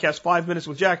podcast, 5 Minutes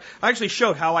with Jack. I actually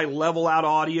showed how I level out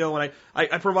audio, and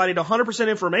I provided 100%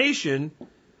 information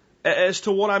as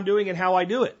to what I'm doing and how I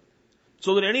do it.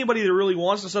 So that anybody that really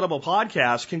wants to set up a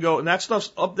podcast can go, and that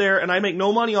stuff's up there, and I make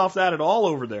no money off that at all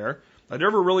over there. I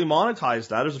never really monetized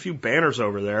that. There's a few banners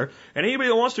over there. And anybody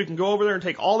that wants to can go over there and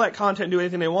take all that content and do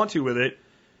anything they want to with it.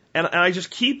 And I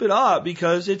just keep it up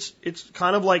because it's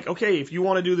kind of like, okay, if you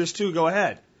want to do this too, go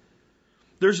ahead.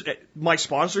 There's my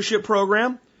sponsorship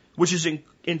program, which is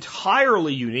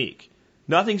entirely unique.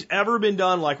 Nothing's ever been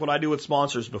done like what I do with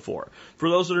sponsors before. For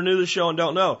those that are new to the show and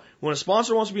don't know, when a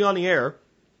sponsor wants to be on the air,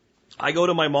 I go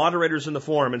to my moderators in the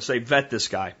forum and say, vet this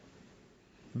guy.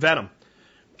 Vet him.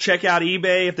 Check out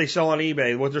eBay if they sell on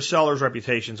eBay, what their sellers'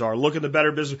 reputations are. Look at the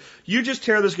Better Business. You just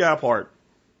tear this guy apart.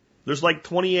 There's like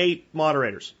 28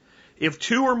 moderators. If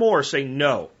 2 or more say,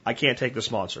 no, I can't take the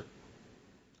sponsor.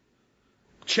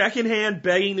 Check in hand,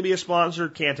 begging to be a sponsor,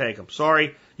 can't take them.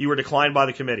 Sorry, you were declined by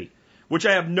the committee, which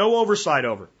I have no oversight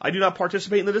over. I do not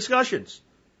participate in the discussions.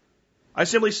 I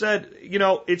simply said,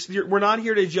 we're not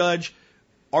here to judge.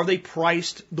 Are they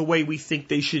priced the way we think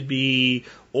they should be,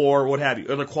 or what have you?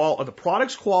 Are the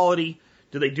products quality?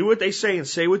 Do they do what they say and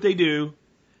say what they do?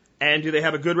 And do they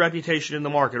have a good reputation in the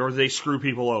market, or do they screw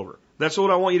people over? That's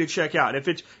what I want you to check out. If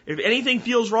anything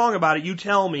feels wrong about it, you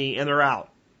tell me, and they're out.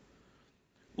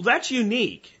 Well, that's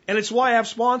unique, and it's why I have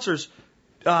sponsors.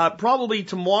 Probably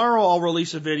tomorrow I'll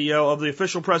release a video of the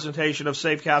official presentation of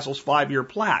Safe Castle's 5-year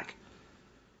plaque.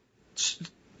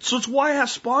 So it's why I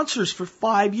have sponsors for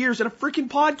 5 years and a freaking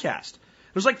podcast.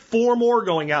 There's like 4 more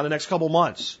going out in the next couple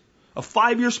months of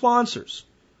 5-year sponsors.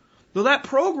 Now that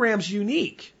program's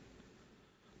unique.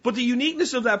 But the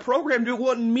uniqueness of that program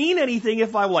wouldn't mean anything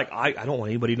if I don't want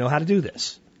anybody to know how to do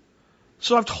this.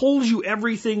 So I've told you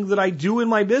everything that I do in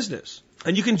my business.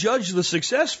 And you can judge the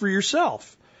success for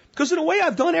yourself. Because in a way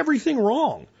I've done everything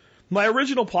wrong. My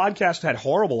original podcast had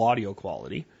horrible audio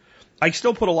quality. I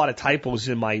still put a lot of typos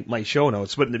in my show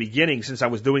notes, but in the beginning, since I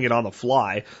was doing it on the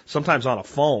fly, sometimes on a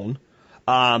phone,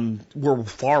 were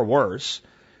far worse.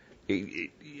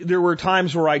 There were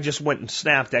times where I just went and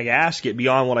snapped a gasket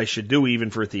beyond what I should do even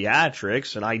for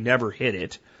theatrics, and I never hit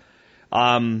it.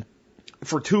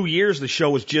 For 2 years, the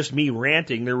show was just me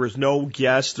ranting. There was no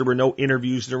guests, there were no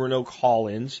interviews, there were no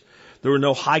call-ins, there were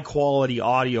no high-quality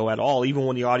audio at all. Even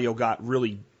when the audio got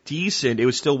really decent,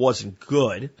 it still wasn't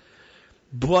good.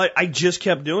 But I just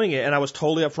kept doing it, and I was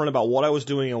totally upfront about what I was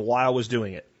doing and why I was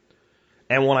doing it.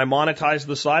 And when I monetized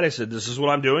the site, I said, this is what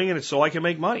I'm doing, and it's so I can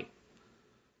make money.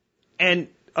 And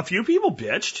a few people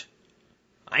bitched.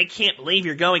 I can't believe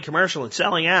you're going commercial and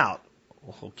selling out.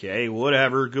 Okay,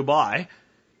 whatever, goodbye.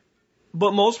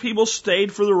 But most people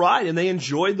stayed for the ride, and they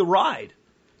enjoyed the ride.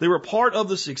 They were part of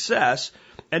the success.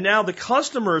 And now the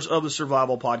customers of the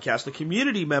Survival Podcast, the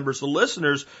community members, the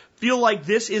listeners, feel like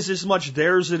this is as much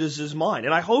theirs as it is mine.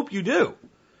 And I hope you do.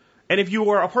 And if you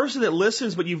are a person that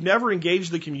listens, but you've never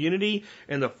engaged the community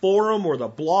in the forum or the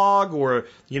blog or,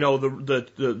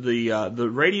 the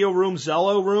radio room,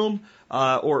 Zello room,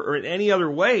 or in any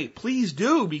other way, please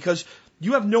do, because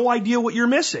you have no idea what you're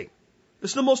missing.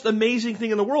 It's the most amazing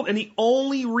thing in the world. And the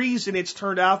only reason it's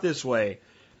turned out this way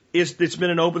is it's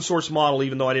been an open source model,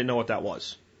 even though I didn't know what that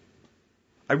was.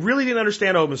 I really didn't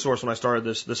understand open source when I started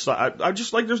this. I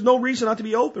just like, there's no reason not to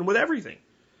be open with everything.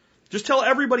 Just tell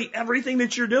everybody everything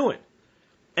that you're doing.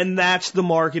 And that's the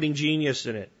marketing genius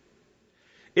in it.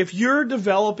 If you're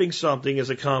developing something as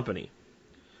a company,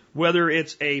 whether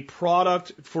it's a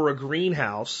product for a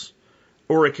greenhouse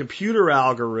or a computer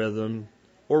algorithm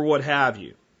or what have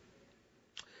you,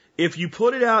 if you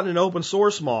put it out in an open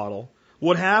source model,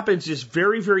 what happens is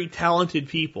very, very talented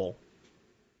people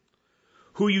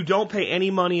who you don't pay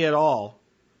any money at all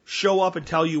show up and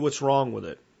tell you what's wrong with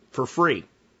it for free.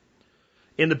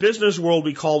 In the business world,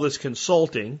 we call this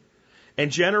consulting,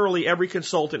 and generally every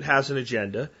consultant has an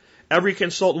agenda. Every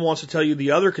consultant wants to tell you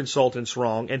the other consultant's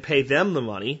wrong and pay them the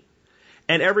money,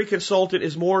 and every consultant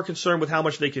is more concerned with how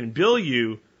much they can bill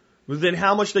you than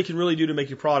how much they can really do to make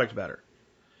your product better.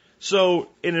 So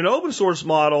in an open source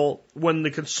model, when the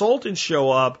consultants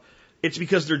show up, it's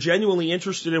because they're genuinely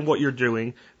interested in what you're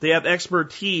doing. They have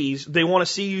expertise. They want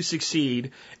to see you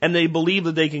succeed, and they believe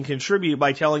that they can contribute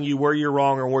by telling you where you're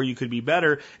wrong or where you could be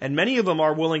better. And many of them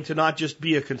are willing to not just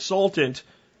be a consultant,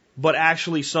 but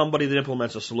actually somebody that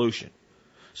implements a solution.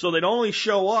 So they don't only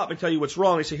show up and tell you what's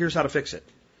wrong. They say, here's how to fix it.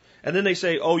 And then they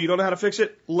say, oh, you don't know how to fix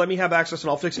it? Let me have access and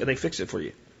I'll fix it. And they fix it for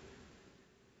you.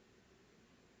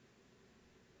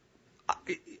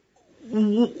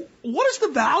 what is the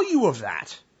value of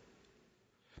that?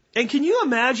 And can you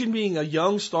imagine being a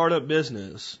young startup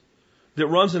business that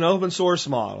runs an open source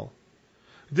model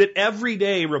that every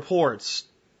day reports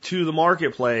to the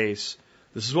marketplace,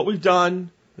 this is what we've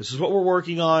done, this is what we're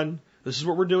working on, this is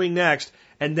what we're doing next,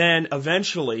 and then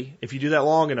eventually, if you do that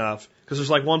long enough, because there's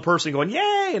like one person going,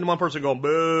 yay, and one person going,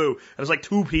 boo, and there's like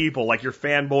two people, like your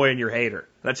fanboy and your hater.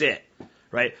 That's it,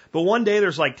 right? But one day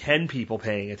there's like 10 people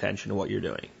paying attention to what you're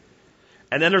doing.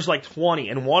 And then there's like 20,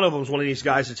 and one of them is one of these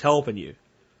guys that's helping you.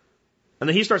 And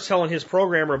then he starts telling his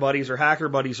programmer buddies or hacker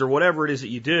buddies or whatever it is that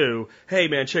you do, hey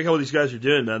man, check out what these guys are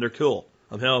doing, man, they're cool.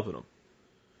 I'm helping them.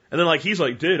 And then like he's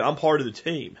like, dude, I'm part of the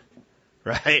team,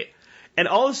 right? And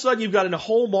all of a sudden you've got a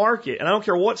whole market, and I don't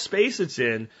care what space it's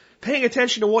in, paying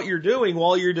attention to what you're doing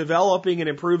while you're developing and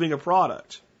improving a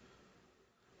product.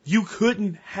 You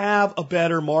couldn't have a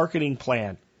better marketing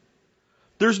plan.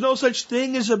 There's no such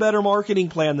thing as a better marketing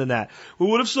plan than that. Well,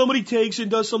 what if somebody takes it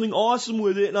and does something awesome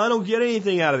with it and I don't get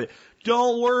anything out of it?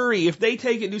 Don't worry. If they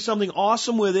take it and do something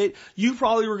awesome with it, you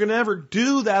probably were going to never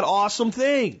do that awesome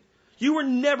thing. You were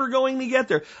never going to get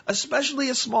there, especially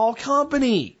a small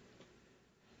company.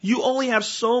 You only have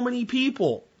so many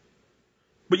people.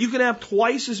 But you can have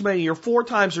twice as many or 4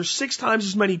 times or 6 times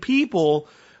as many people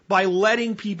by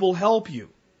letting people help you.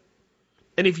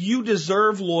 And if you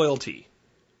deserve loyalty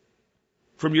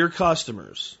from your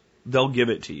customers, they'll give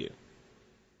it to you.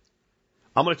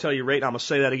 I'm going to tell you right now, I'm going to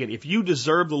say that again. If you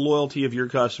deserve the loyalty of your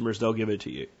customers, they'll give it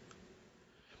to you.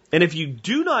 And if you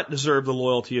do not deserve the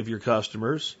loyalty of your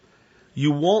customers,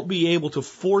 you won't be able to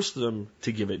force them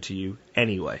to give it to you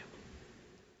anyway.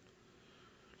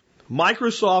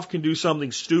 Microsoft can do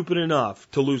something stupid enough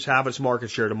to lose half its market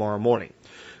share tomorrow morning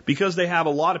because they have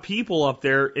a lot of people up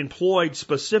there employed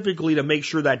specifically to make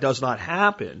sure that does not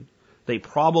happen. They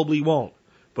probably won't,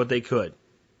 but they could.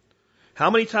 How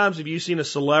many times have you seen a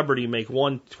celebrity make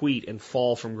one tweet and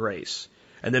fall from grace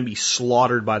and then be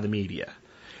slaughtered by the media?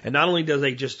 And not only do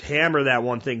they just hammer that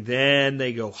one thing, then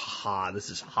they go, this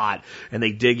is hot. And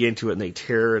they dig into it and they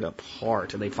tear it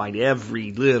apart. And they find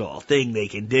every little thing they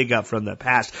can dig up from the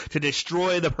past to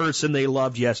destroy the person they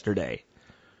loved yesterday.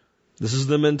 This is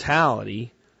the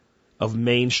mentality of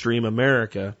mainstream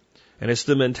America. And it's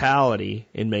the mentality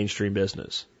in mainstream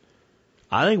business.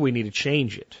 I think we need to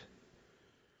change it.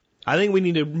 I think we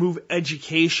need to move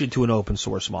education to an open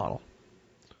source model.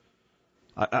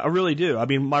 I really do. I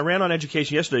mean, my rant on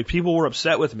education yesterday, people were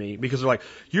upset with me because they're like,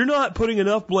 you're not putting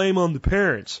enough blame on the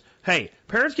parents. Hey,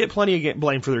 parents get plenty of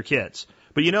blame for their kids.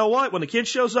 But you know what? When the kid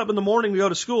shows up in the morning to go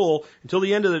to school, until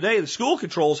the end of the day, the school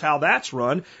controls how that's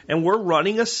run, and we're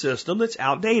running a system that's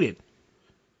outdated.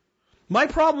 My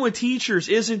problem with teachers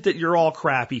isn't that you're all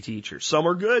crappy teachers. Some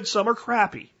are good, some are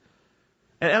crappy.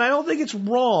 And I don't think it's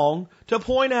wrong to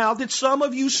point out that some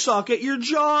of you suck at your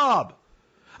job.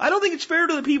 I don't think it's fair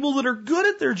to the people that are good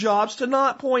at their jobs to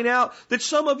not point out that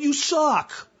some of you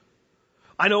suck.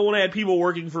 I know when I had people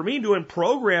working for me doing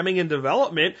programming and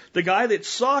development, the guy that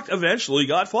sucked eventually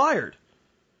got fired.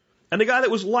 And the guy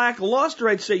that was lackluster,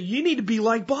 I'd say, you need to be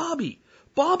like Bobby.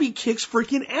 Bobby kicks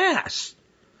freaking ass.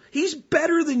 He's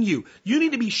better than you. You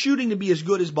need to be shooting to be as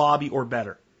good as Bobby or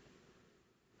better.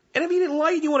 And if you didn't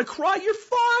like it, you want to cry, you're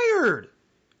fired.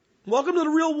 Welcome to the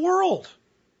real world.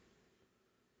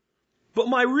 But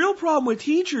my real problem with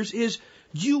teachers is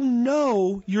you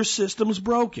know your system's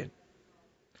broken.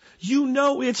 You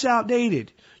know it's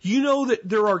outdated. You know that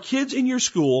there are kids in your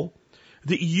school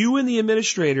that you and the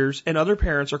administrators and other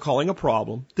parents are calling a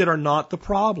problem that are not the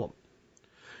problem.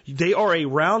 They are a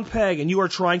round peg and you are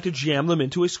trying to jam them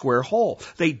into a square hole.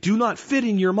 They do not fit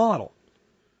in your model.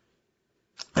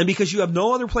 And because you have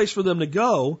no other place for them to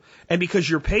go, and because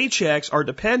your paychecks are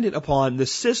dependent upon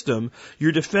this system,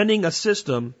 you're defending a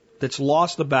system that's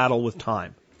lost the battle with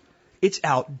time. It's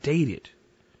outdated.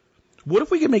 What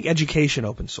if we could make education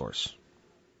open source?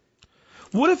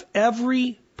 What if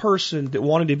every person that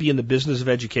wanted to be in the business of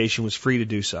education was free to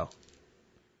do so?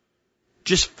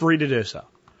 Just free to do so.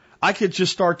 I could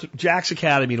just start Jack's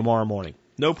Academy tomorrow morning.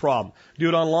 No problem. Do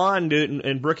it online, do it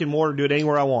in brick and mortar, do it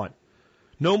anywhere I want.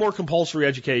 No more compulsory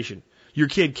education. Your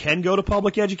kid can go to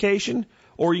public education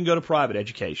or you can go to private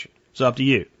education. It's up to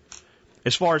you.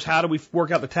 As far as how do we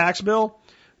work out the tax bill,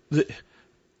 the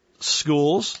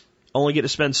schools only get to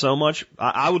spend so much.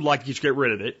 I would like to just get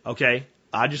rid of it, okay?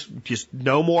 I just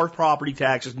no more property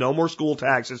taxes, no more school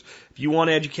taxes. If you want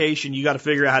education, you got to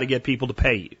figure out how to get people to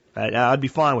pay you. I'd be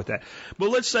fine with that. But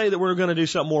let's say that we're going to do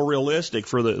something more realistic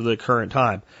for the current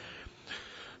time.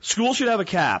 Schools should have a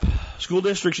cap. School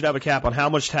districts should have a cap on how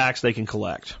much tax they can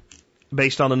collect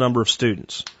based on the number of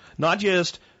students. Not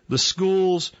just The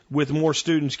schools with more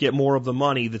students get more of the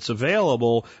money that's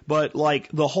available, but like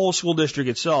the whole school district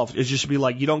itself is just be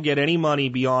like, you don't get any money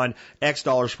beyond X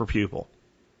dollars per pupil.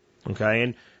 Okay,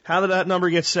 and how did that number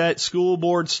get set? School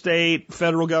board, state,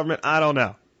 federal government? I don't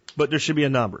know. But there should be a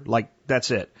number. Like,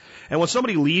 that's it. And when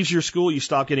somebody leaves your school, you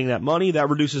stop getting that money. That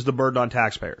reduces the burden on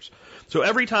taxpayers. So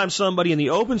every time somebody in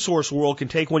the open source world can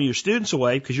take one of your students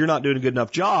away because you're not doing a good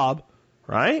enough job,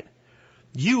 right?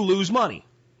 You lose money.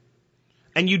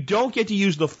 And you don't get to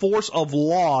use the force of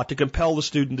law to compel the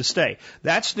student to stay.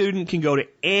 That student can go to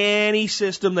any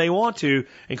system they want to,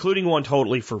 including one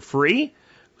totally for free,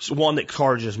 one that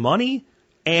charges money,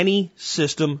 any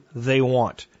system they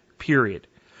want, period.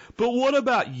 But what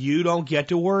about you don't get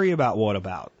to worry about what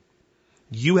about?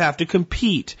 You have to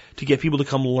compete to get people to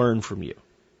come learn from you.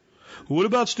 What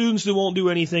about students that won't do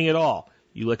anything at all?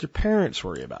 You let their parents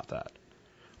worry about that.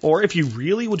 Or if you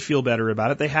really would feel better about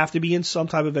it, they have to be in some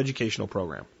type of educational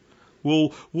program.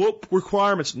 Well, what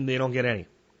requirements? They don't get any.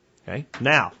 Okay?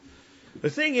 Now,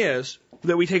 the thing is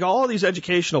that we take all of these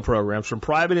educational programs from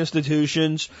private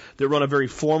institutions that run a very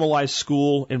formalized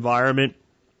school environment,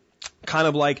 kind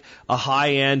of like a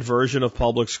high-end version of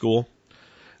public school,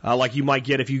 like you might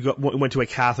get if you went to a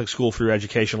Catholic school for your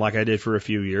education like I did for a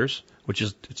few years, which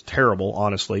is it's terrible,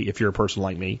 honestly, if you're a person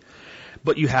like me.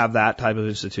 But you have that type of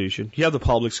institution. You have the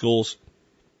public schools,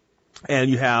 and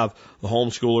you have the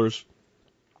homeschoolers,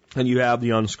 and you have the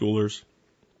unschoolers,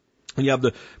 and you have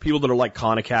the people that are like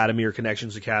Khan Academy or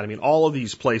Connections Academy, and all of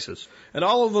these places. And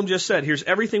all of them just said, here's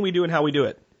everything we do and how we do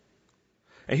it.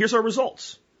 And here's our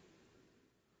results.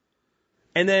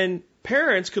 And then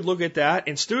parents could look at that,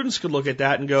 and students could look at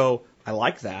that and go, I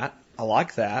like that. I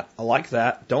like that. I like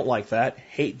that. Don't like that.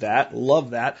 Hate that.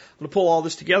 Love that. I'm going to pull all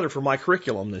this together for my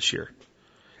curriculum this year.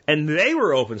 And they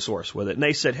were open source with it. And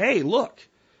they said, hey, look,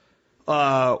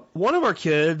 one of our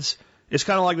kids is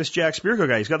kind of like this Jack Spirko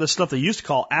guy. He's got this stuff they used to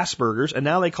call Asperger's, and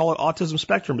now they call it autism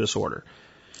spectrum disorder.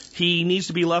 He needs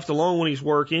to be left alone when he's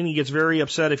working. He gets very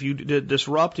upset if you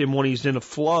disrupt him when he's in a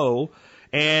flow.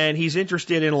 And he's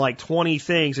interested in like 20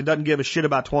 things and doesn't give a shit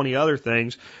about 20 other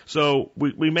things. So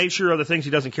we made sure of the things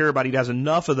he doesn't care about, he has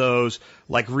enough of those,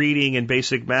 like reading and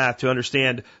basic math, to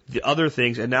understand the other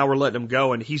things. And now we're letting him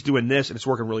go, and he's doing this, and it's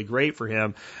working really great for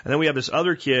him. And then we have this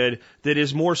other kid that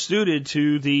is more suited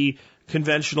to the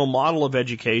conventional model of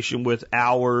education with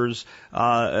hours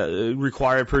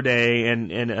required per day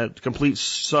and a complete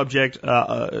subject,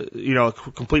 a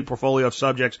complete portfolio of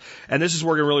subjects. And this is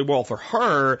working really well for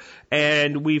her.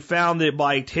 And we found that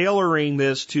by tailoring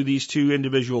this to these two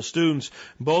individual students,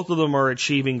 both of them are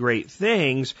achieving great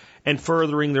things and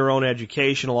furthering their own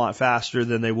education a lot faster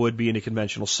than they would be in a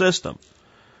conventional system.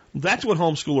 That's what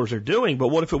homeschoolers are doing. But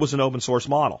what if it was an open source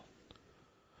model?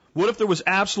 What if there was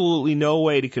absolutely no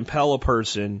way to compel a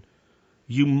person,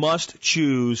 you must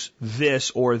choose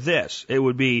this or this? It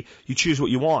would be, you choose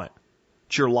what you want.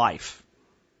 It's your life.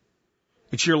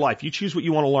 It's your life. You choose what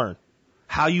you want to learn,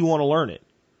 how you want to learn it,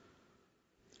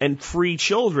 and free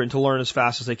children to learn as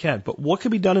fast as they can. But what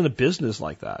could be done in a business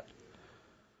like that?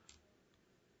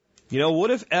 You know,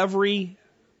 what if every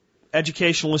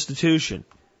educational institution,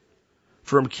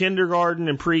 from kindergarten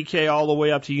and pre-K all the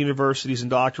way up to universities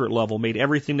and doctorate level, made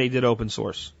everything they did open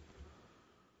source?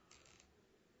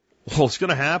 Well, it's going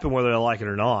to happen whether they like it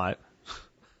or not.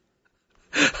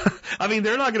 I mean,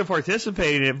 they're not going to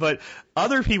participate in it, but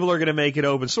other people are going to make it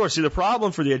open source. See, the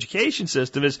problem for the education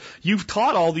system is you've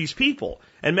taught all these people,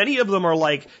 and many of them are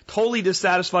like totally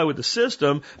dissatisfied with the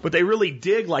system, but they really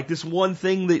dig like this one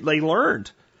thing that they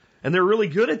learned, and they're really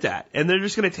good at that, and they're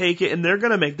just going to take it and they're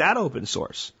going to make that open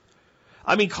source.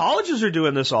 I mean, colleges are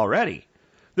doing this already.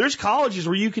 There's colleges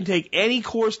where you can take any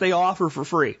course they offer for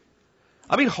free.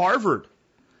 I mean, Harvard.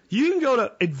 You can go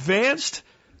to advanced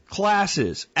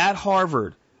classes at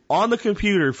Harvard on the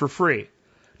computer for free.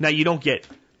 Now, you don't get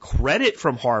credit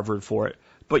from Harvard for it,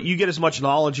 but you get as much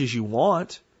knowledge as you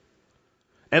want.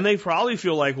 And they probably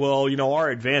feel like, well, you know,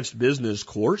 our advanced business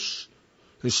course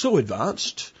is so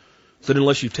advanced that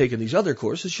unless you've taken these other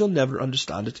courses, you'll never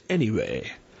understand it anyway.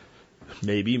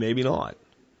 Maybe, maybe not.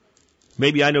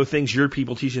 Maybe I know things your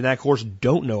people teaching that course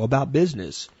don't know about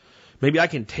business. Maybe I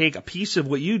can take a piece of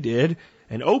what you did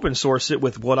and open source it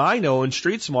with what I know in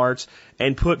street smarts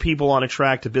and put people on a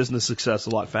track to business success a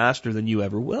lot faster than you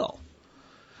ever will.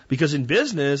 Because in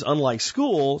business, unlike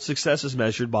school, success is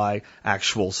measured by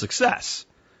actual success,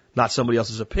 not somebody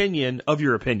else's opinion of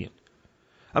your opinion.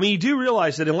 I mean, you do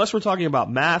realize that unless we're talking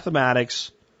about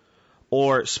mathematics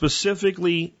or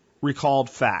specifically recalled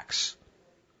facts,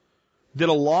 that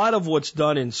a lot of what's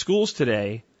done in schools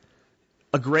today,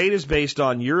 a grade is based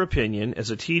on your opinion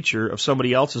as a teacher of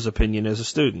somebody else's opinion as a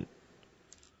student.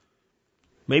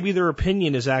 maybe their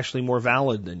opinion is actually more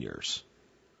valid than yours.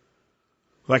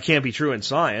 Well, that can't be true in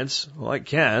science. Well, it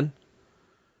can.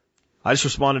 I just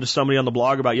responded to somebody on the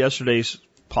blog about yesterday's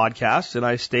podcast, and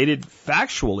I stated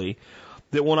factually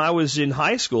that when I was in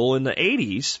high school in the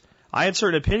 80s, I had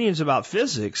certain opinions about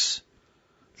physics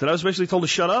that I was basically told to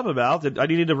shut up about, that I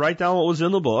needed to write down what was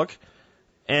in the book,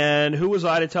 and who was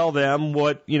I to tell them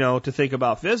what, to think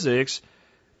about physics?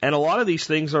 And a lot of these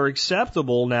things are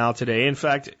acceptable now today. In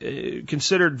fact,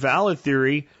 considered valid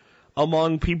theory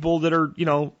among people that are,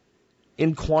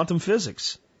 in quantum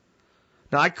physics.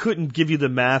 Now, I couldn't give you the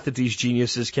math that these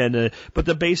geniuses can, but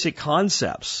the basic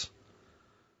concepts.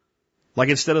 Like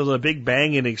instead of the Big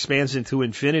Bang and expands into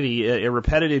infinity, a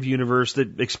repetitive universe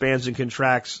that expands and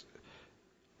contracts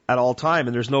at all time,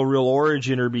 and there's no real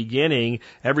origin or beginning,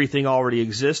 everything already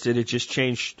existed, it just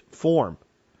changed form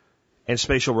and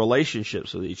spatial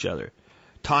relationships with each other.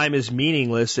 Time is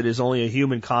meaningless, it is only a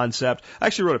human concept. I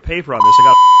actually wrote a paper on this, I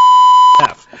got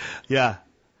a F. Yeah,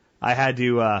 I had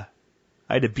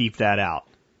to beep that out,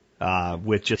 I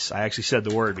actually said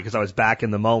the word because I was back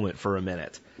in the moment for a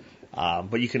minute.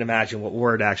 But you can imagine what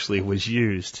word actually was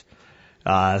used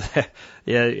in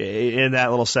that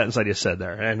little sentence I just said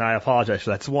there. And I apologize for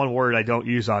that. It's one word I don't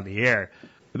use on the air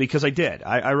because I did.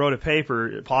 I wrote a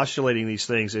paper postulating these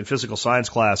things in physical science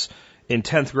class in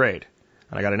 10th grade,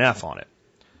 and I got an F on it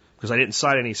because I didn't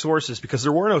cite any sources because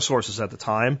there were no sources at the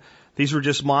time. These were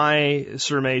just my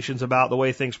summations about the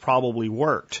way things probably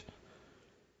worked.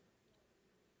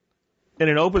 In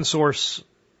an open source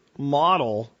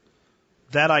model,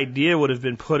 that idea would have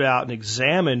been put out and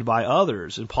examined by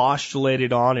others and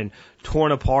postulated on and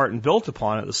torn apart and built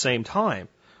upon at the same time.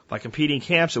 By competing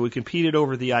camps that would compete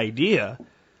over the idea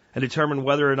and determine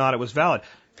whether or not it was valid.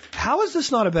 How is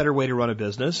this not a better way to run a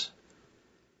business?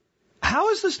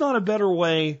 How is this not a better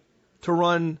way to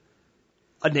run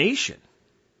a nation?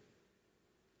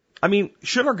 I mean,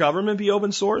 shouldn't our government be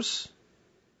open source?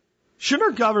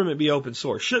 Shouldn't our government be open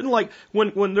source? Shouldn't,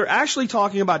 when they're actually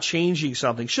talking about changing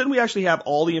something, shouldn't we actually have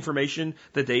all the information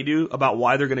that they do about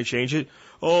why they're going to change it?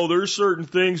 Oh, there's certain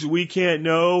things that we can't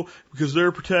know because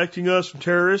they're protecting us from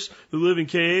terrorists who live in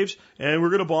caves, and we're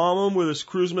going to bomb them with a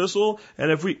cruise missile.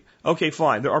 And okay,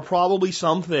 fine. There are probably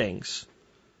some things,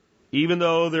 even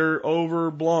though they're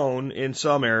overblown in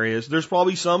some areas, there's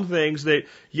probably some things that,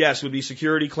 yes, would be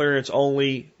security clearance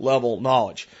only level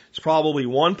knowledge. It's probably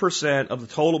 1% of the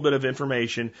total bit of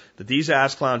information that these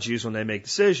ass clowns use when they make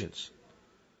decisions.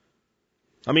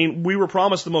 I mean, we were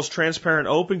promised the most transparent,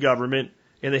 open government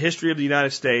in the history of the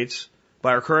United States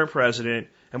by our current president,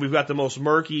 and we've got the most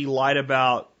murky, lied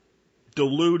about,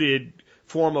 diluted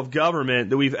form of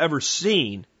government that we've ever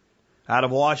seen out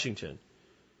of Washington.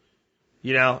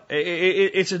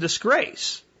 It's a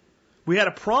disgrace. We had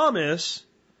a promise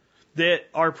that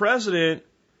our president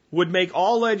would make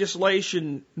all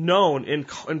legislation known in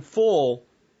full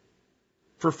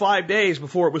for 5 days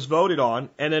before it was voted on,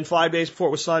 and then 5 days before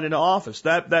it was signed into office.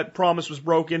 That promise was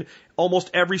broken.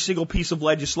 Almost every single piece of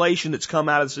legislation that's come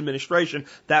out of this administration,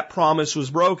 that promise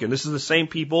was broken. This is the same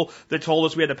people that told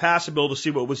us we had to pass a bill to see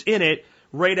what was in it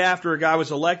right after a guy was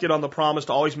elected on the promise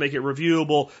to always make it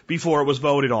reviewable before it was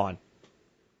voted on.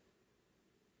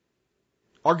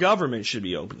 Our government should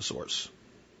be open source.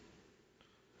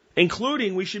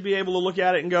 Including, we should be able to look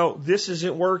at it and go, this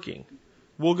isn't working.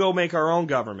 We'll go make our own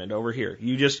government over here.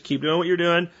 You just keep doing what you're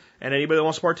doing, and anybody that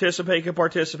wants to participate can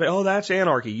participate. Oh, that's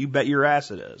anarchy. You bet your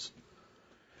ass it is.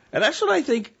 And that's what I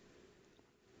think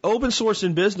open source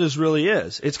in business really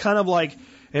is. It's kind of like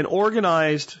an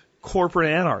organized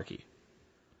corporate anarchy.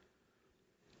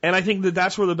 And I think that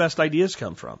that's where the best ideas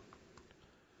come from.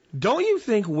 Don't you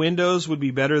think Windows would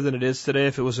be better than it is today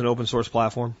if it was an open source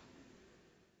platform?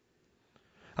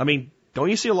 I mean, don't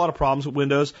you see a lot of problems with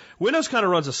Windows? Windows kind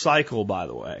of runs a cycle, by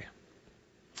the way.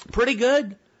 Pretty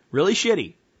good, really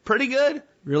shitty. Pretty good,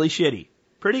 really shitty.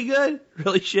 Pretty good,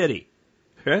 really shitty.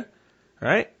 Okay?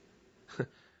 Right?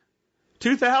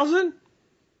 2000?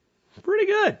 Pretty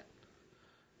good.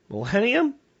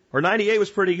 Millennium? Or 98 was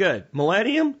pretty good.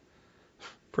 Millennium?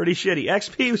 Pretty shitty.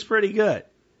 XP was pretty good.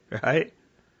 Right?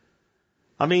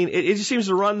 I mean, it just seems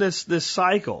to run this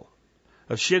cycle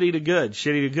of shitty to good,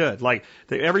 shitty to good. Like,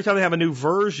 every time they have a new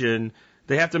version,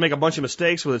 they have to make a bunch of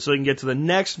mistakes with it so they can get to the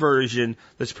next version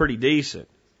that's pretty decent.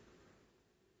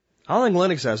 I don't think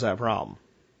Linux has that problem.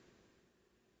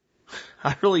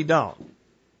 I really don't.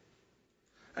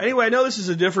 Anyway, I know this is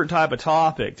a different type of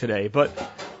topic today, but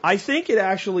I think it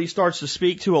actually starts to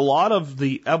speak to a lot of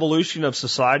the evolution of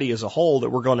society as a whole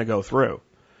that we're going to go through.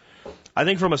 I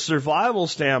think from a survival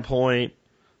standpoint,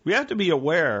 we have to be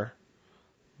aware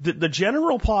The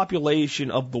general population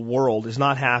of the world is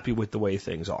not happy with the way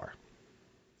things are.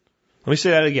 Let me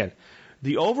say that again.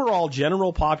 The overall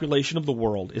general population of the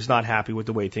world is not happy with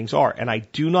the way things are. And I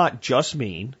do not just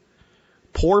mean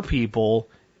poor people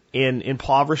in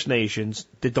impoverished nations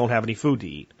that don't have any food to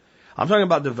eat. I'm talking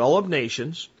about developed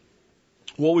nations,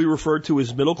 what we refer to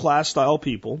as middle-class style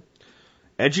people,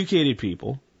 educated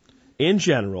people, in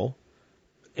general,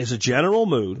 as a general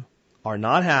mood, are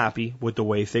not happy with the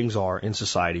way things are in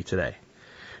society today.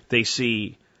 They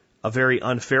see a very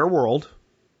unfair world,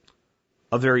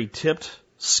 a very tipped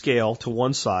scale to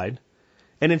one side,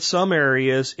 and in some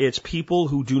areas it's people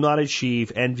who do not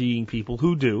achieve envying people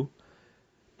who do,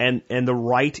 and the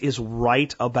right is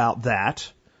right about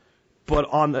that, but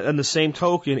on the same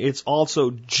token, it's also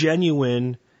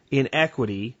genuine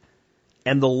inequity,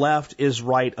 and the left is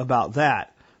right about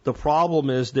that. The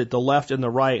problem is that the left and the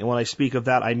right, and when I speak of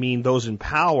that, I mean those in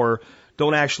power,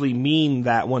 don't actually mean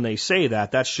that when they say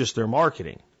that. That's just their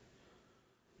marketing.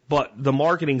 But the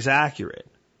marketing's accurate.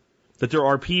 That there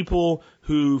are people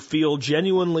who feel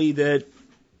genuinely that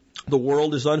the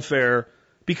world is unfair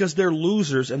because they're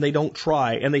losers and they don't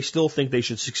try and they still think they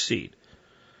should succeed.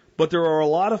 But there are a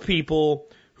lot of people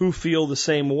who feel the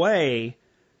same way,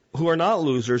 who are not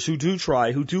losers, who do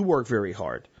try, who do work very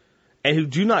hard, and who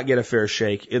do not get a fair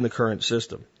shake in the current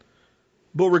system.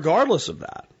 But regardless of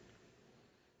that,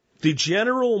 the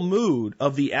general mood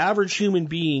of the average human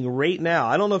being right now,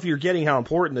 I don't know if you're getting how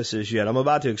important this is yet, I'm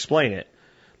about to explain it.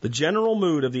 The general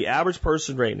mood of the average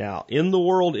person right now in the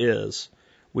world is,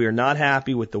 we are not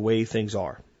happy with the way things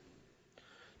are.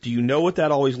 Do you know what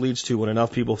that always leads to when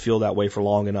enough people feel that way for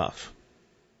long enough?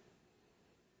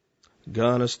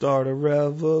 Gonna start a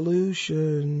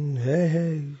revolution, hey,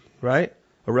 hey, right?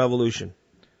 A revolution.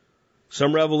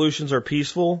 Some revolutions are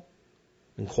peaceful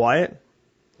and quiet,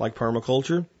 like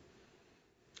permaculture,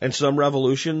 and some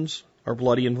revolutions are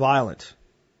bloody and violent.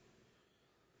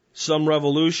 Some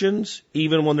revolutions,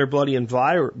 even when they're bloody and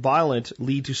violent,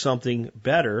 lead to something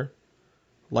better,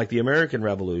 like the American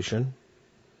Revolution.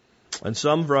 And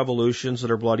some revolutions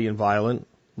that are bloody and violent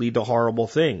lead to horrible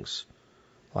things,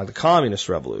 like the Communist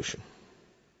Revolution.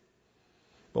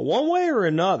 But one way or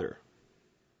another,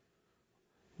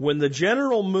 when the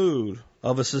general mood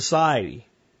of a society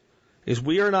is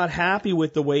we are not happy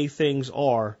with the way things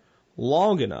are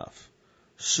long enough,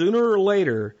 sooner or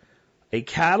later, a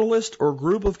catalyst or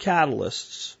group of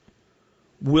catalysts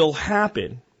will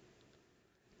happen.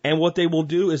 And what they will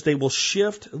do is they will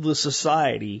shift the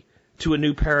society to a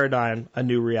new paradigm, a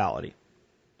new reality.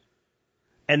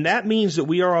 And that means that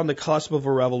we are on the cusp of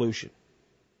a revolution.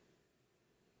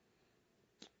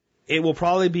 It will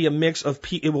probably be a mix of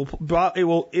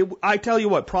I tell you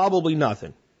what, probably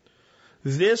nothing.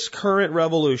 This current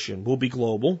revolution will be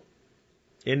global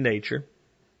in nature,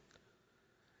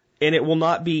 and it will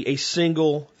not be a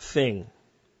single thing.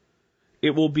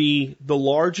 It will be the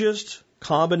largest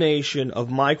combination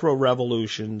of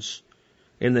micro-revolutions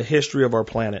in the history of our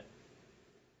planet.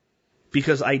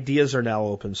 Because ideas are now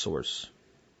open source.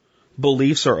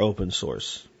 Beliefs are open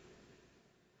source.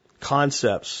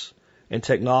 Concepts and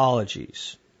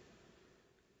technologies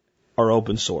are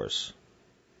open source.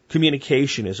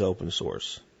 Communication is open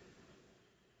source.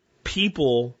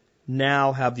 People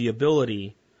now have the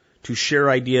ability to share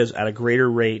ideas at a greater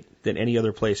rate than any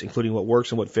other place, including what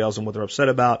works and what fails and what they're upset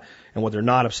about and what they're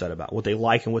not upset about, what they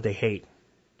like and what they hate.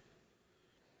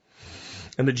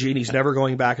 And the genie's never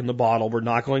going back in the bottle. We're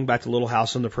not going back to Little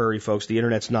House on the Prairie, folks. The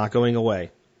Internet's not going away.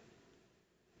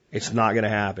 It's not going to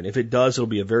happen. If it does, it'll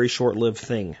be a very short-lived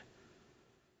thing.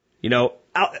 You know,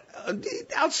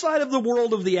 outside of the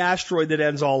world of the asteroid that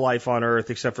ends all life on Earth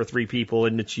except for 3 people,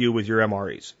 and it's you with your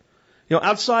MREs. You know,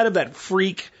 outside of that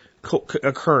freak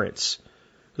occurrence,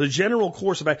 the general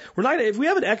course of if we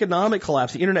have an economic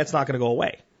collapse, the Internet's not going to go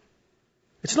away.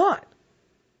 It's not.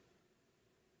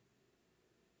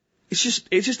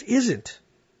 It just isn't.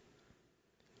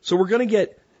 So we're going to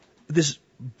get this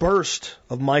burst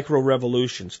of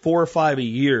micro-revolutions, 4 or 5 a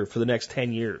year for the next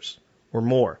 10 years or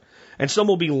more. And some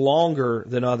will be longer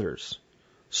than others.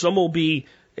 Some will be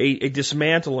a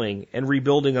dismantling and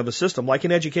rebuilding of a system, like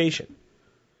in education.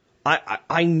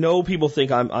 I know people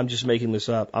think I'm just making this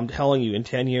up. I'm telling you, in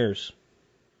 10 years,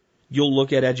 you'll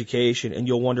look at education and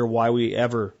you'll wonder why we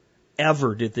ever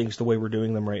did things the way we're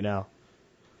doing them right now.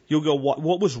 You'll go,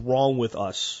 what was wrong with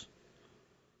us?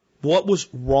 What was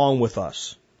wrong with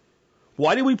us?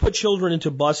 Why did we put children into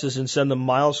buses and send them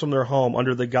miles from their home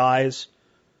under the guise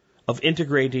of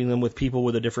integrating them with people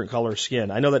with a different color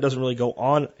skin? I know that doesn't really go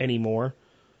on anymore,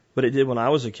 but it did when I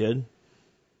was a kid.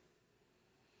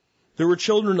 There were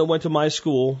children that went to my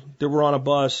school that were on a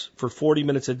bus for 40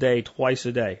 minutes a day, twice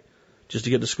a day, just to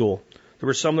get to school. There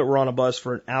were some that were on a bus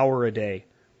for an hour a day,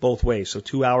 both ways, so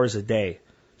 2 hours a day,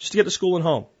 just to get to school and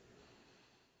home.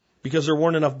 Because there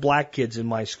weren't enough black kids in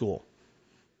my school.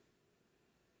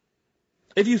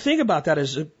 If you think about that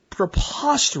as a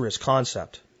preposterous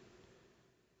concept,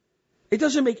 it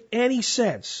doesn't make any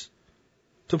sense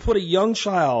to put a young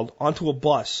child onto a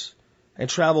bus and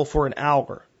travel for an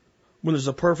hour when there's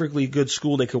a perfectly good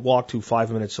school they could walk to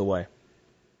 5 minutes away.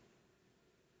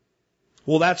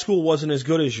 Well, that school wasn't as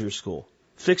good as your school.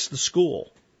 Fix the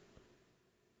school.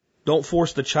 Don't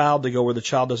force the child to go where the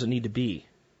child doesn't need to be.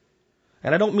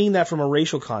 And I don't mean that from a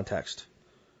racial context.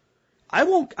 I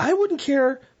wouldn't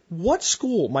care what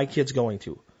school my kid's going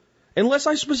to. Unless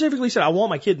I specifically said, I want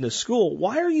my kid in this school,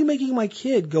 why are you making my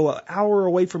kid go an hour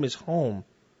away from his home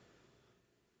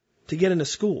to get into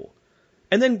school?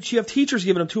 And then you have teachers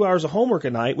giving him 2 hours of homework a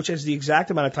night, which is the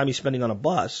exact amount of time he's spending on a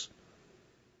bus.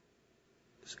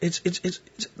 It's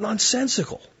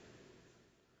nonsensical.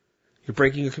 You're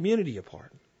breaking a community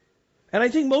apart. And I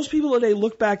think most people today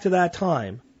look back to that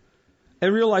time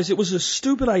and realize it was a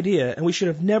stupid idea and we should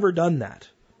have never done that.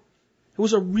 It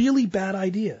was a really bad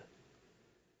idea.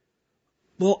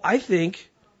 Well, I think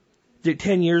that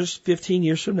 10 years, 15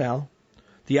 years from now,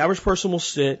 the average person will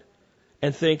sit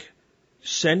and think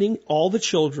sending all the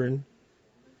children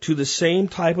to the same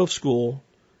type of school,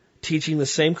 teaching the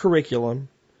same curriculum,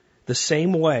 the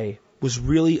same way, was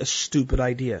really a stupid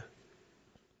idea.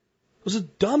 It was the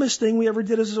dumbest thing we ever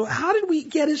did. How did we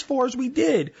get as far as we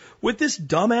did with this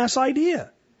dumbass idea?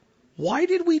 Why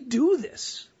did we do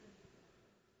this?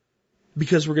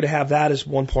 Because we're going to have that as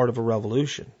one part of a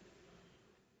revolution.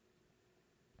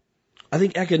 I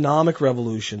think economic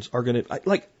revolutions are going to,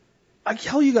 like, I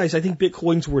tell you guys, I think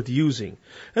Bitcoin's worth using.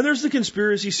 And there's the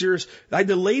conspiracy series.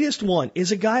 The latest one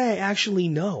is a guy I actually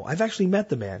know. I've actually met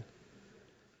the man.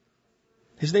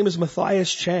 His name is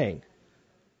Matthias Chang.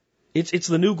 It's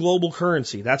the new global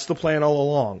currency. That's the plan all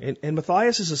along. And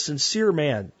Matthias is a sincere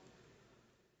man.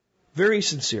 Very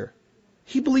sincere.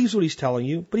 He believes what he's telling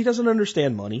you, but he doesn't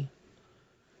understand money.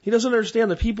 He doesn't understand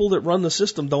the people that run the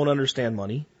system don't understand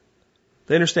money.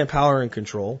 They understand power and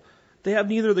control. They have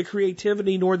neither the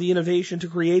creativity nor the innovation to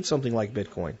create something like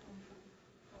Bitcoin.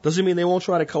 Doesn't mean they won't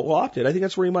try to co-opt it. I think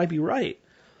that's where he might be right.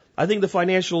 I think the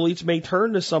financial elites may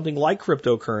turn to something like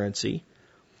cryptocurrency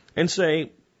and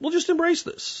say, we'll just embrace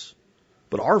this.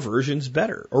 But our version's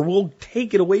better. Or we'll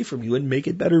take it away from you and make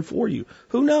it better for you.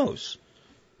 Who knows?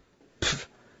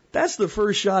 That's the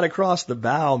first shot across the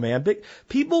bow, man.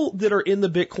 People that are in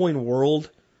the Bitcoin world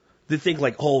that think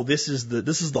like, oh, this is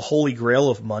the holy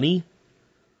grail of money.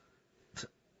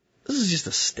 This is just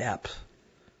a step.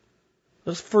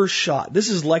 This first shot. This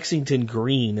is Lexington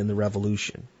Green in the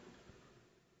revolution.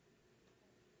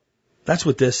 That's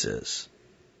what this is.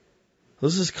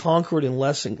 This is Concord and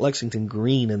Lexington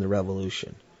Green in the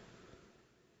revolution.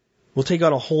 We'll take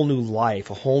on a whole new life,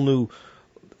 a whole new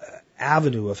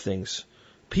avenue of things.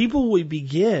 People will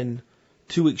begin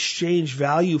to exchange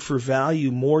value for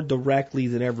value more directly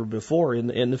than ever before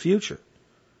in the future.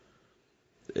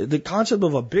 The concept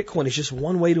of a Bitcoin is just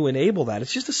one way to enable that.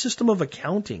 It's just a system of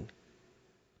accounting.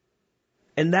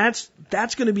 And that's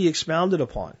going to be expounded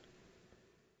upon.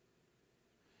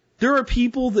 There are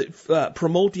people that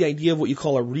promote the idea of what you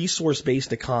call a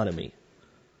resource-based economy.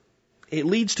 It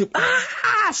leads to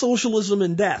socialism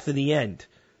and death in the end,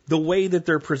 the way that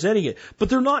they're presenting it. But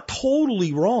they're not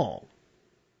totally wrong.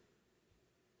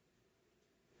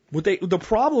 The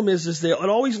problem is that it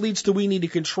always leads to we need to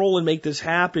control and make this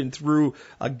happen through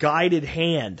a guided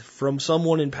hand from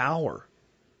someone in power.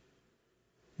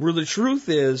 Where the truth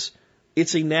is,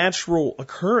 it's a natural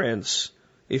occurrence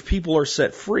if people are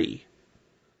set free.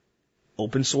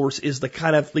 Open source is the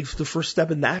first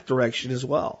step in that direction as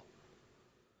well.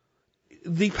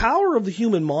 The power of the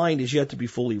human mind is yet to be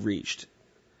fully reached.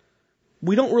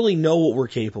 We don't really know what we're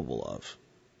capable of.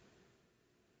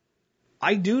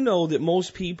 I do know that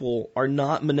most people are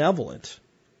not malevolent.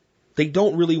 They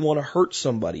don't really want to hurt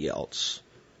somebody else.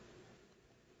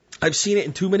 I've seen it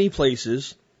in too many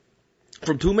places,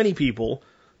 from too many people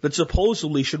that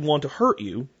supposedly should want to hurt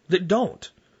you that don't.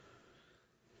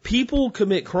 People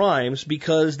commit crimes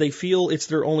because they feel it's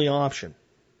their only option.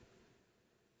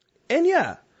 And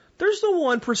yeah, there's the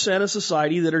 1% of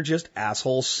society that are just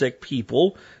asshole, sick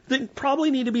people that probably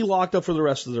need to be locked up for the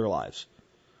rest of their lives.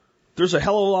 There's a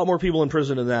hell of a lot more people in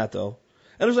prison than that, though.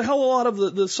 And there's a hell of a lot of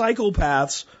the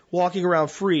psychopaths walking around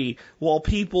free, while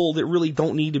people that really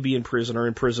don't need to be in prison are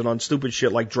in prison on stupid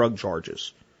shit like drug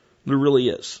charges. There really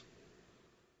is.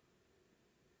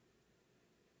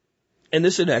 And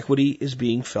this inequity is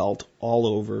being felt all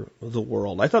over the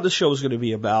world. I thought this show was going to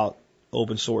be about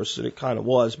open source, and it kind of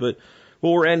was, but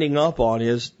what we're ending up on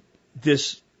is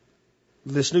this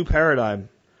new paradigm,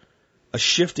 a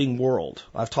shifting world.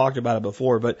 I've talked about it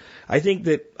before, but I think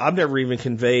that I've never even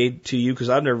conveyed to you, because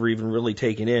I've never even really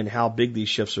taken in how big these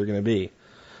shifts are going to be.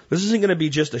 This isn't going to be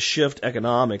just a shift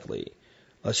economically,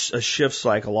 a shift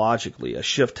psychologically, a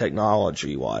shift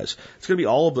technology-wise. It's going to be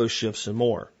all of those shifts and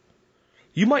more.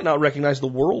 You might not recognize the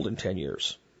world in 10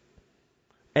 years.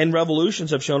 And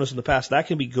revolutions have shown us in the past that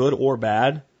can be good or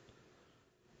bad,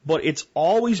 but it's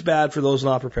always bad for those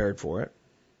not prepared for it.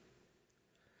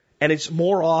 And it's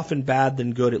more often bad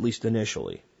than good, at least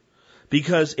initially.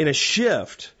 Because in a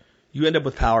shift, you end up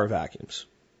with power vacuums.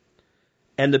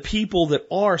 And the people that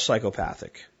are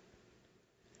psychopathic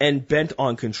and bent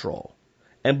on control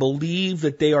and believe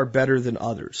that they are better than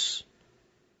others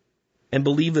and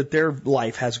believe that their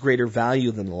life has greater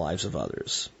value than the lives of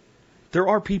others. There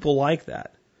are people like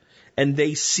that. And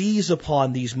they seize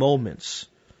upon these moments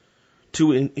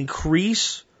to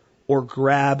increase or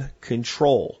grab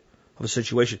control of a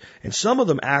situation. And some of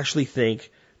them actually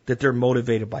think that they're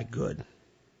motivated by good.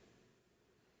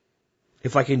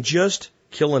 If I can just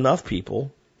kill enough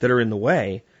people that are in the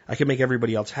way, I can make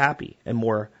everybody else happy and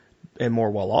more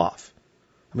well off.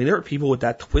 I mean, there are people with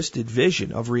that twisted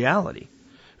vision of reality.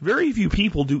 Very few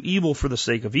people do evil for the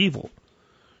sake of evil.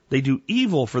 They do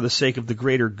evil for the sake of the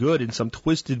greater good in some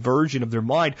twisted version of their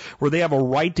mind where they have a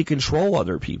right to control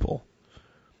other people.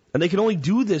 And they can only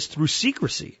do this through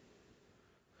secrecy.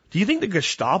 Do you think the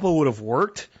Gestapo would have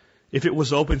worked if it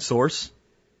was open source?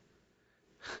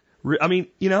 I mean,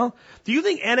 do you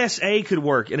think NSA could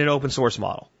work in an open source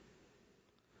model?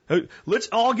 Let's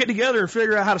all get together and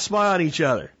figure out how to spy on each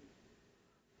other.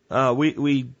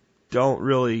 We don't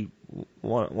really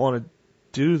want to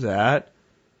do that.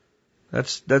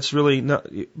 That's really not,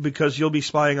 because you'll be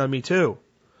spying on me too.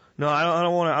 No, I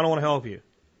don't want to help you.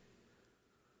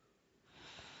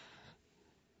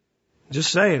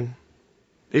 Just saying.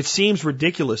 It seems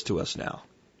ridiculous to us now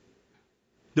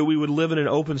that we would live in an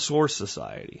open source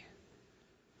society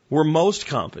where most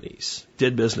companies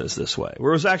did business this way.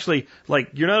 Where it was actually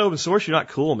like, you're not open source, you're not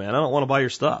cool, man. I don't want to buy your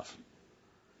stuff.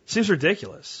 Seems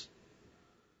ridiculous.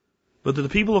 But to the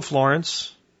people of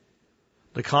Florence,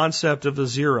 the concept of the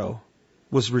zero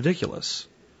was ridiculous.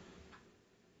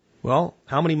 Well,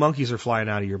 how many monkeys are flying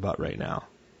out of your butt right now?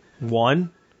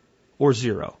 1 or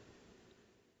 0?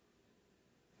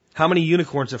 How many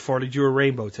unicorns have farted you a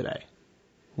rainbow today?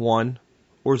 1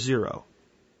 or 0?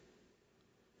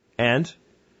 And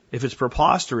if it's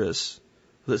preposterous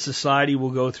that society will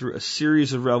go through a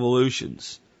series of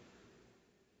revolutions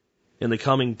in the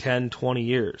coming 10, 20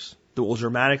 years that will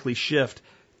dramatically shift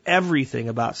everything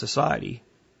about society,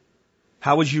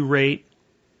 how would you rate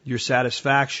your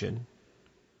satisfaction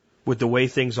with the way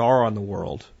things are on the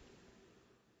world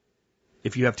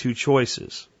if you have 2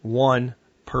 choices? 1,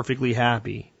 perfectly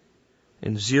happy,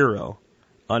 and 0,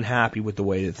 unhappy with the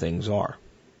way that things are.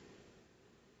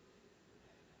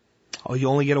 Oh, you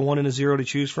only get a 1 and a 0 to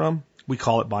choose from? We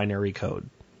call it binary code.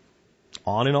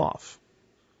 On and off.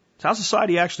 It's how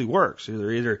society actually works.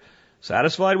 You're either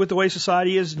satisfied with the way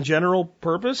society is in general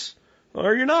purpose,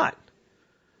 or you're not.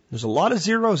 There's a lot of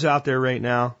zeros out there right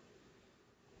now.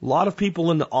 A lot of people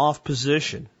in the off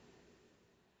position.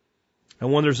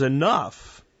 And when there's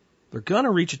enough, they're going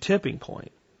to reach a tipping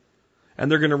point. And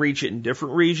they're going to reach it in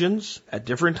different regions, at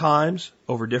different times,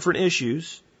 over different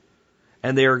issues.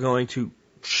 And they are going to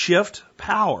shift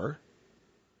power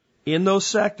in those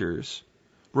sectors,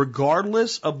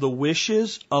 regardless of the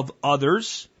wishes of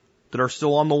others that are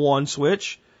still on the one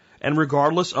switch, and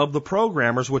regardless of the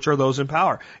programmers, which are those in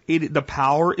power. The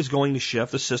power is going to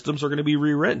shift. The systems are going to be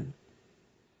rewritten.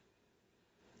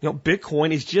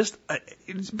 Bitcoin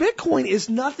is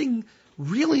nothing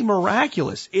really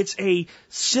miraculous. It's a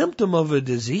symptom of a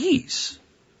disease.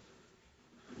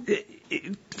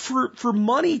 For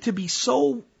money to be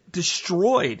so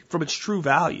destroyed from its true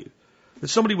value that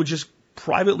somebody would just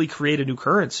privately create a new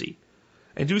currency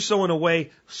and do so in a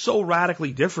way so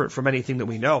radically different from anything that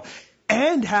we know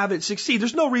and have it succeed.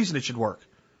 There's no reason it should work.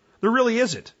 There really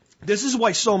isn't. This is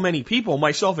why so many people,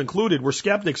 myself included, were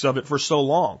skeptics of it for so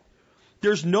long.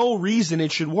 There's no reason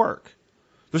it should work.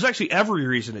 There's actually every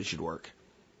reason it should work.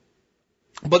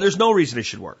 But there's no reason it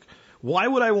should work. Why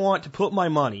would I want to put my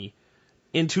money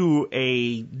into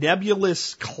a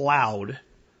nebulous cloud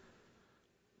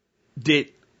that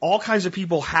all kinds of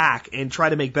people hack and try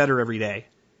to make better every day?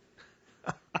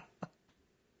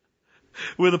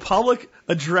 With a public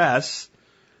address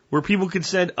where people can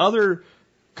send other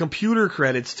computer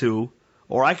credits to,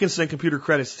 or I can send computer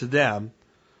credits to them,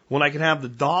 when I can have the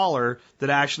dollar that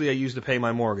actually I use to pay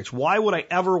my mortgage? Why would I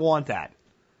ever want that?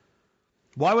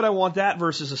 Why would I want that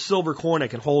versus a silver coin I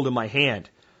can hold in my hand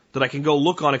that I can go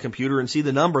look on a computer and see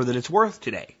the number that it's worth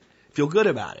today? Feel good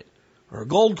about it. Or a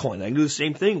gold coin that I can do the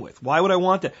same thing with. Why would I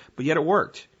want that? But yet it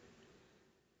worked.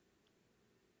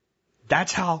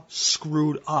 That's how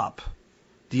screwed up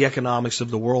the economics of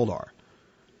the world are.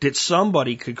 That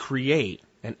somebody could create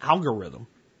an algorithm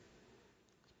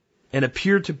and a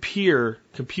peer-to-peer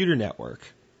computer network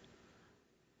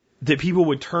that people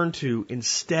would turn to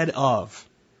instead of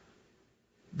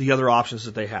the other options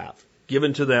that they have,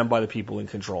 given to them by the people in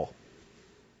control.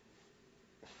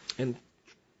 And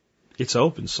it's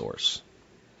open source.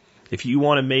 If you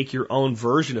want to make your own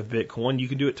version of Bitcoin, you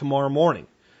can do it tomorrow morning.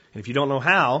 And if you don't know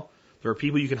how, there are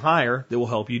people you can hire that will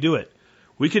help you do it.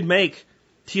 We could make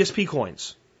TSP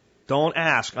coins. Don't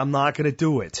ask. I'm not going to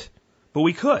do it. But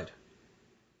we could.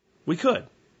 We could.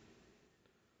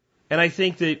 And I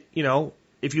think that,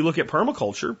 if you look at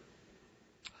permaculture,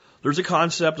 there's a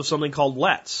concept of something called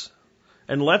lets.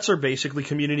 And lets are basically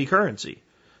community currency.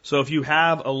 So if you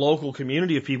have a local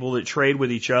community of people that trade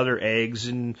with each other, eggs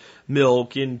and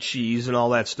milk and cheese and all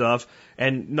that stuff,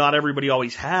 and not everybody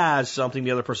always has something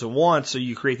the other person wants, so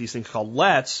you create these things called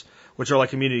lets, which are like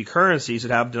community currencies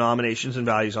that have denominations and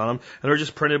values on them, and they're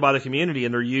just printed by the community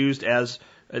and they're used as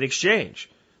an exchange.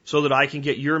 So that I can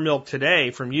get your milk today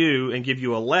from you and give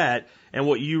you a let, and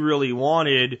what you really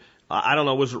wanted,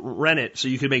 was rent it so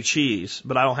you could make cheese,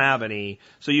 but I don't have any.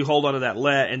 So you hold on to that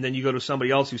let, and then you go to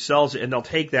somebody else who sells it, and they'll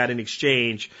take that in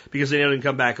exchange because they don't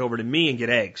come back over to me and get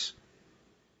eggs.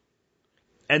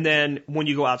 And then when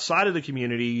you go outside of the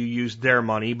community, you use their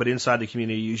money, but inside the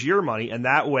community, you use your money, and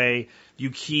that way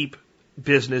you keep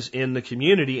business in the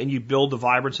community and you build the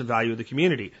vibrance and value of the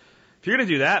community. If you're going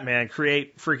to do that, man,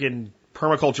 create freaking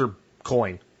permaculture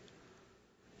coin,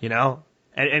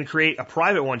 and create a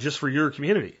private one just for your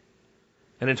community.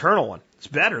 An internal one. It's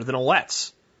better than a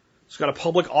let's. It's got a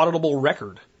public auditable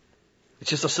record. It's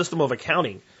just a system of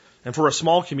accounting. And for a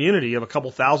small community of a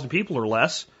couple thousand people or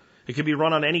less, it can be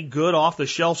run on any good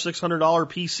off-the-shelf $600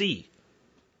 PC.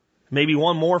 Maybe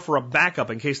one more for a backup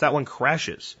in case that one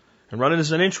crashes. And run it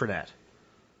as an intranet.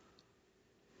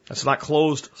 That's not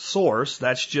closed source.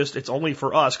 That's just, it's only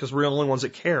for us because we're the only ones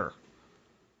that care.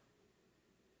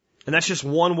 And that's just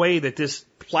one way that this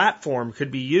platform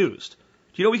could be used.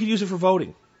 Do you know we could use it for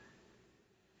voting?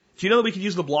 Do you know that we could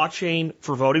use the blockchain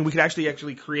for voting? We could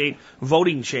actually create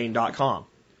votingchain.com.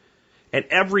 And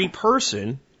every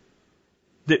person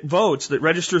that votes, that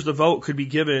registers the vote, could be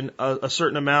given a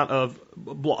certain amount of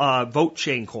vote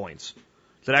chain coins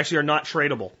that actually are not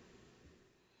tradable.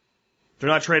 They're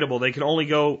not tradable. They can only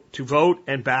go to vote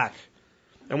and back.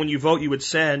 And when you vote, you would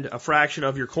send a fraction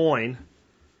of your coin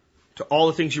to all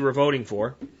the things you were voting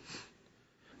for.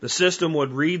 The system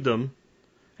would read them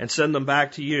and send them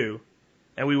back to you,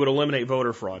 and we would eliminate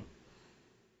voter fraud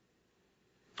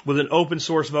with an open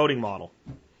source voting model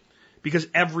because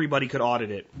everybody could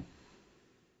audit it.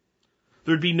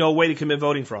 There'd be no way to commit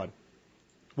voting fraud.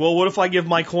 Well, what if I give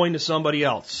my coin to somebody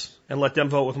else and let them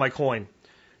vote with my coin?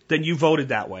 Then you voted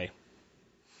that way.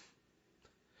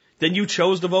 Then you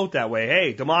chose to vote that way.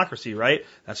 Hey, democracy, right?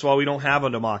 That's why we don't have a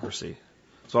democracy.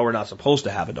 That's why we're not supposed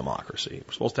to have a democracy.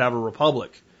 We're supposed to have a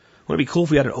republic. Wouldn't it be cool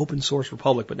if we had an open source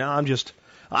republic? But now I'm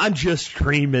just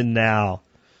screaming now.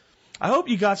 I hope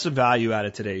you got some value out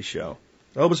of today's show.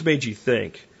 I hope it's made you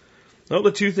think. I hope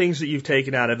the two things that you've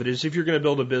taken out of it is if you're going to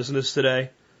build a business today,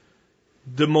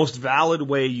 the most valid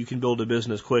way you can build a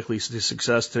business quickly to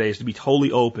success today is to be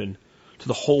totally open to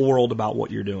the whole world about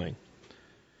what you're doing.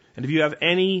 And if you have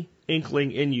any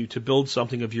inkling in you to build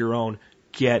something of your own,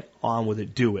 get on with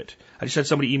it. Do it. I just had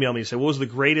somebody email me and say, what was the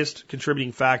greatest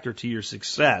contributing factor to your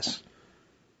success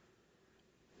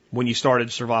when you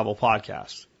started Survival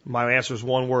Podcast? My answer is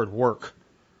one word: work.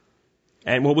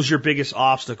 And what was your biggest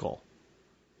obstacle?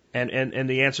 And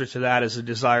the answer to that is a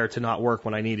desire to not work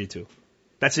when I needed to.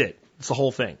 That's it. It's the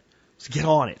whole thing. Just get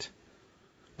on it.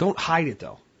 Don't hide it,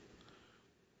 though.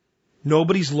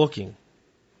 Nobody's looking.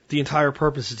 The entire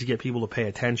purpose is to get people to pay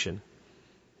attention.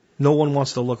 No one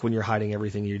wants to look when you're hiding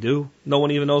everything you do. No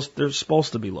one even knows they're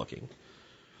supposed to be looking.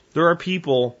 There are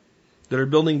people that are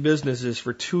building businesses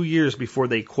for 2 years before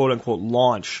they quote-unquote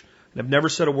launch. And have never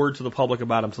said a word to the public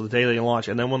about them until the day they launch.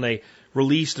 And then when they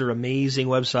release their amazing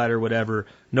website or whatever,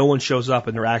 no one shows up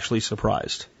and they're actually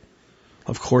surprised.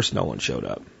 Of course no one showed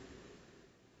up.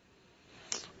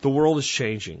 The world is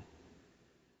changing.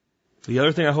 The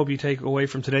other thing I hope you take away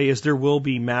from today is there will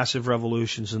be massive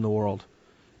revolutions in the world.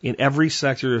 In every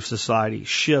sector of society,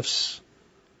 shifts.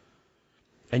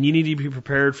 And you need to be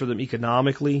prepared for them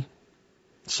economically,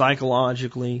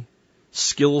 psychologically,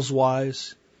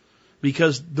 skills-wise,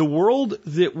 because the world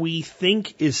that we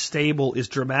think is stable is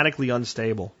dramatically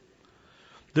unstable.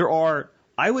 There are,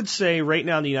 I would say right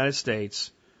now in the United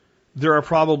States, there are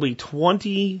probably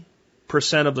 20%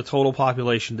 of the total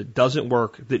population that doesn't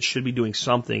work that should be doing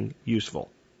something useful.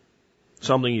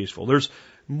 Something useful. There's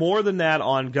more than that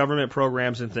on government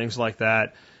programs and things like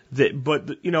that.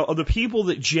 But, you know, of the people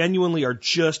that genuinely are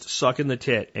just sucking the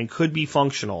tit and could be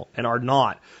functional and are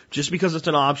not, just because it's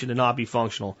an option to not be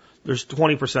functional, there's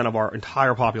 20% of our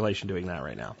entire population doing that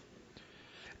right now.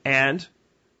 And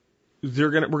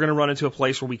we're going to run into a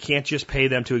place where we can't just pay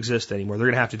them to exist anymore. They're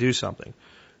going to have to do something.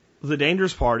 The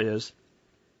dangerous part is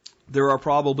there are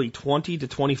probably 20 to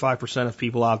 25% of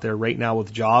people out there right now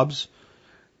with jobs,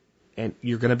 and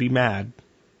you're going to be mad.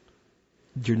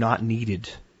 You're not needed.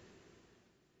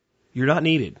 You're not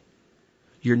needed.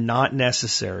 You're not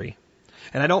necessary.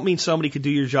 And I don't mean somebody could do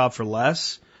your job for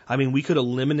less. I mean, we could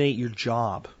eliminate your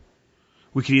job.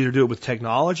 We could either do it with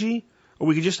technology, or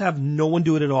we could just have no one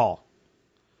do it at all.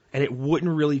 And it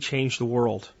wouldn't really change the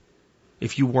world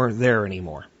if you weren't there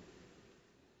anymore.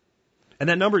 And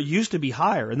that number used to be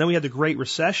higher. And then we had the Great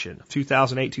Recession of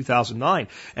 2008, 2009.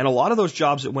 And a lot of those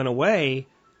jobs that went away,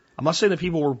 I'm not saying that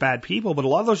people were bad people, but a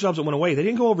lot of those jobs that went away, they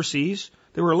didn't go overseas.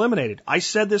 They were eliminated. I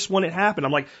said this when it happened.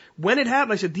 I'm like, when it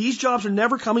happened, I said, these jobs are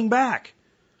never coming back.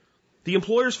 The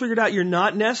employers figured out you're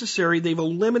not necessary. They've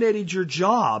eliminated your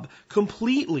job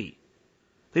completely.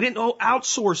 They didn't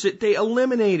outsource it. They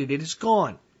eliminated it. It's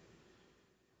gone.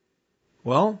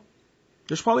 Well,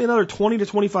 there's probably another 20 to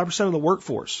 25% of the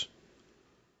workforce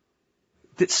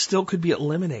that still could be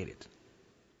eliminated.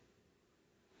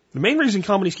 The main reason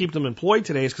companies keep them employed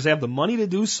today is because they have the money to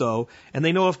do so, and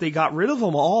they know if they got rid of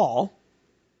them all,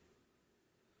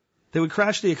 they would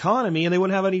crash the economy and they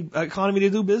wouldn't have any economy to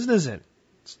do business in.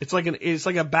 It's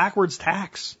like a backwards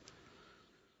tax.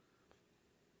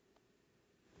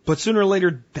 But sooner or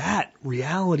later, that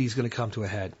reality is going to come to a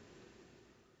head.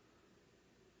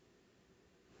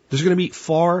 There's going to be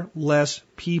far less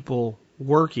people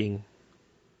working,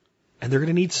 and they're going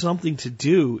to need something to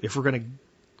do if we're going to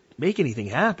make anything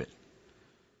happen.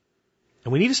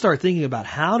 And we need to start thinking about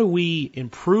how do we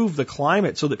improve the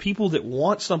climate so that people that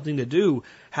want something to do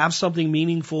have something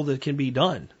meaningful that can be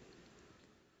done.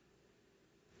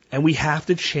 And we have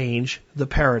to change the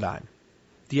paradigm.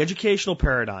 The educational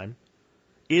paradigm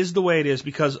is the way it is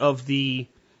because of the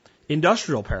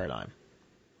industrial paradigm.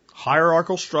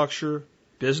 Hierarchical structure,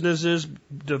 businesses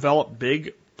develop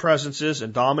big presences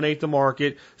and dominate the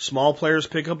market. Small players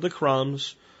pick up the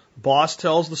crumbs. Boss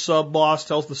tells the sub-boss,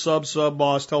 tells the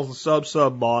sub-sub-boss, tells the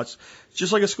sub-sub-boss. It's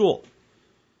just like a school.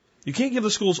 You can't give the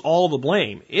schools all the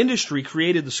blame. Industry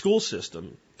created the school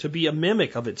system to be a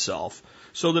mimic of itself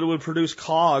so that it would produce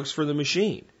cogs for the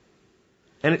machine.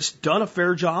 And it's done a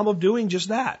fair job of doing just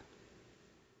that.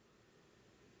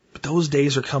 But those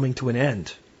days are coming to an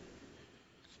end.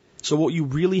 So what you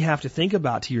really have to think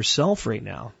about to yourself right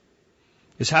now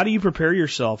is how do you prepare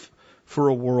yourself for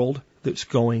a world that's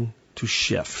going to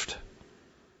shift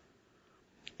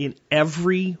in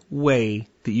every way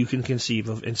that you can conceive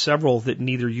of, and several that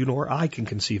neither you nor I can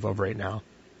conceive of right now.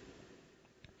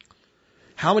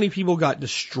 How many people got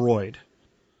destroyed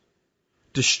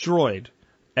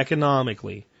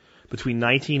economically between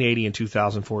 1980 and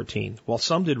 2014, while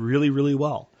some did really, really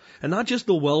well? And not just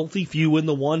the wealthy few and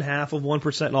the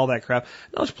 0.1% and all that crap.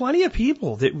 No, there's plenty of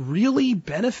people that really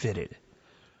benefited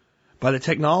by the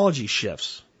technology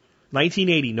shifts.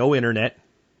 1980, no internet.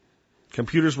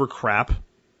 Computers were crap.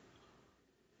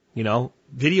 You know,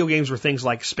 video games were things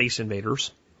like Space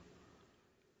Invaders.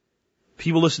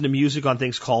 People listened to music on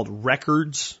things called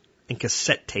records and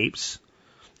cassette tapes.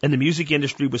 And the music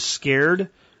industry was scared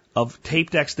of tape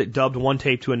decks that dubbed one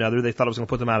tape to another. They thought it was going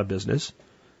to put them out of business.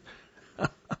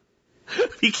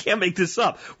 You can't make this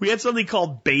up. We had something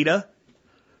called Beta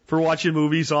for watching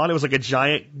movies on. It was like a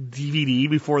giant DVD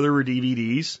before there were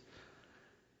DVDs.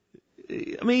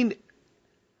 I mean,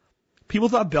 people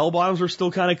thought bell bottoms were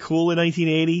still kind of cool in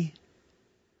 1980.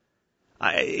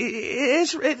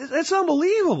 It's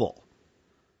unbelievable.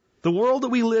 The world that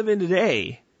we live in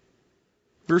today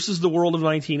versus the world of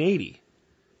 1980.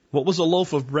 What was a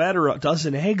loaf of bread or a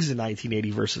dozen eggs in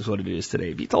 1980 versus what it is today?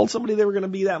 If you told somebody they were going to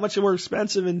be that much more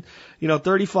expensive in,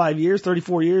 35 years,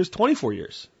 34 years, 24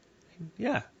 years.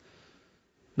 Yeah.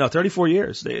 No, 34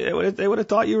 years. They would have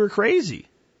thought you were crazy.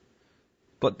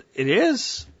 But it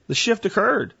is. The shift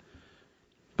occurred.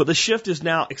 But the shift is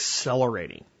now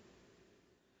accelerating.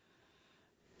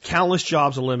 Countless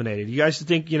jobs eliminated. You guys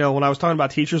think, when I was talking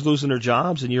about teachers losing their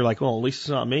jobs, and you're like, well, at least it's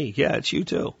not me. Yeah, it's you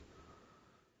too.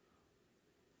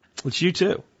 It's you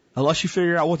too. unless you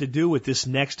figure out what to do with this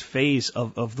next phase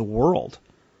of the world.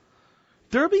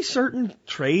 There'll be certain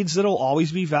trades that'll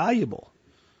always be valuable.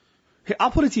 Here,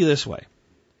 I'll put it to you this way.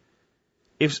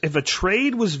 If a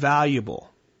trade was valuable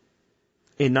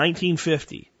in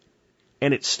 1950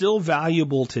 and it's still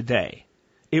valuable today,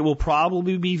 it will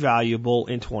probably be valuable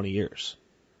in 20 years.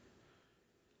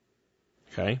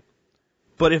 Okay?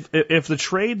 But if the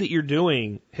trade that you're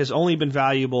doing has only been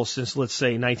valuable since, let's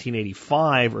say,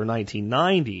 1985 or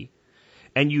 1990,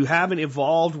 and you haven't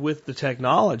evolved with the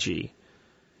technology,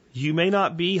 you may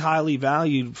not be highly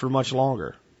valued for much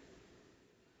longer.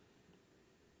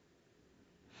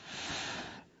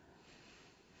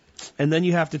 And then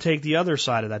you have to take the other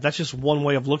side of that. That's just one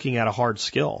way of looking at a hard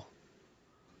skill.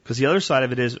 Because the other side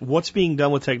of it is, what's being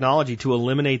done with technology to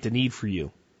eliminate the need for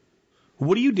you?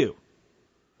 What do you do?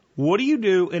 What do you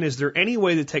do, and is there any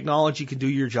way that technology can do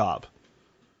your job?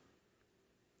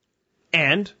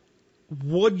 And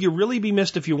would you really be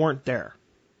missed if you weren't there?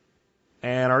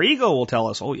 And our ego will tell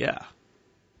us, oh yeah.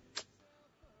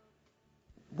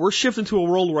 We're shifting to a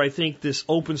world where I think this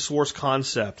open source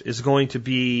concept is going to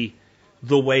be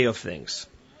the way of things.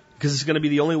 Because it's going to be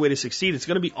the only way to succeed. It's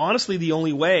going to be honestly the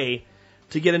only way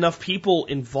to get enough people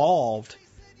involved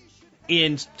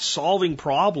in solving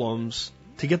problems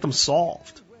to get them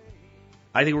solved.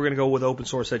 I think we're going to go with open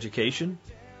source education,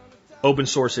 open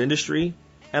source industry,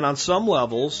 and on some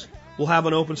levels, we'll have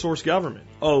an open source government.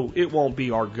 Oh, it won't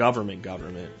be our government.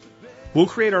 We'll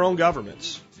create our own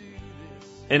governments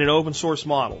in an open source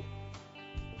model,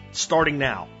 starting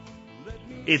now.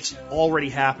 It's already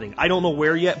happening. I don't know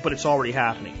where yet, but it's already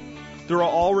happening. There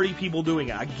are already people doing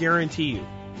it. I guarantee you.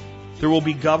 There will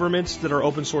be governments that are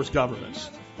open source governments.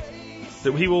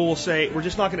 That people will say, we're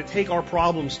just not going to take our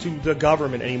problems to the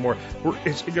government anymore.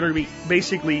 It's going to be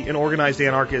basically an organized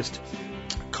anarchist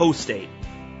co-state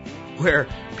where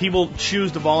people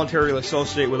choose to voluntarily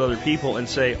associate with other people and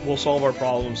say, we'll solve our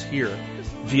problems here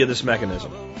via this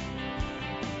mechanism.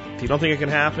 If you don't think it can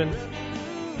happen,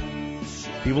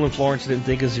 people in Florence didn't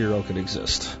think a zero could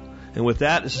exist. And with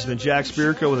that, this has been Jack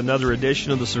Spirko with another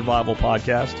edition of the Survival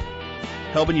Podcast,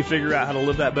 helping you figure out how to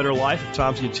live that better life if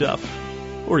times get tough,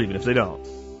 or even if they don't.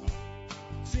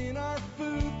 Seeing our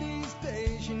food these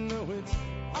days, you know it's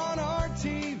on our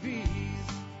TVs.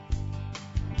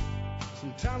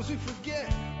 Sometimes we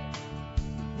forget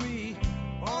we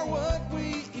are what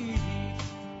we eat.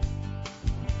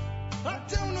 I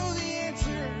don't know the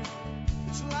answer.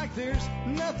 It's like there's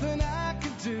nothing I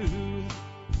can do.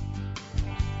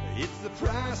 It's the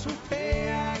price we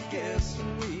pay, I guess,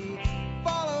 and we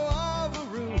follow all the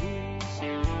rules.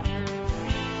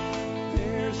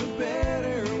 There's a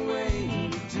better way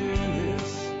to do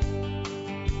this.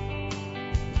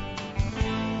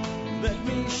 Let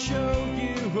me show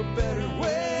you a better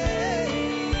way.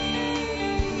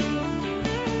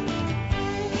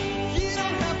 You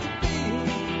don't have to be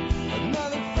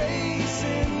another face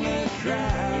in the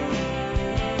crowd.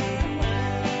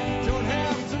 Don't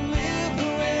have to live the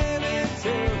way they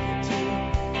tell you to.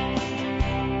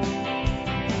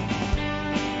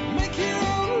 Make your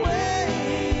own way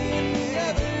and the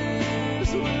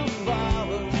others will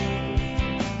follow.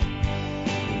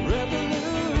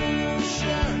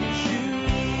 Revolution is you.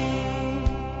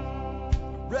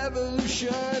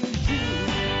 Revolution is you.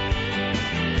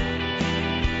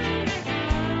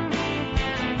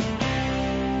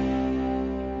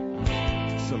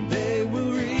 Someday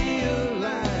we'll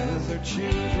realize our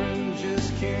children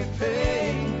just can't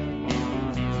pay.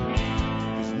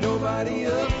 'Cause nobody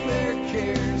up there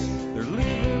cares. They're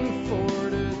living for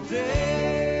today.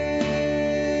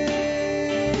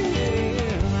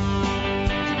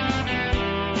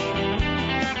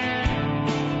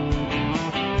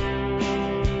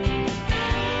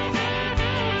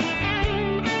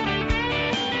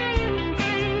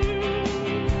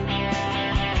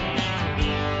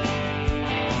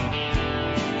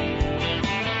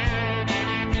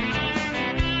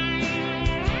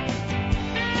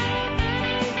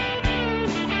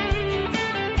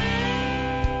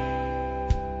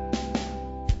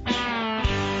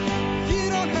 You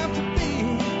don't have to be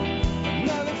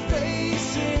another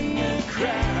face in the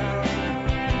crowd.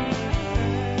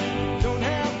 Don't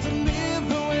have to live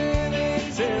the way they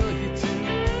tell you to.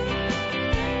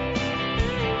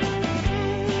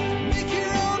 Make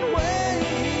your own way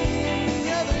and the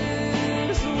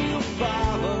others will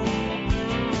follow.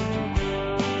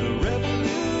 The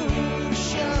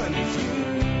revolution is you.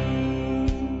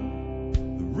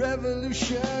 The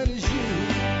revolution is you.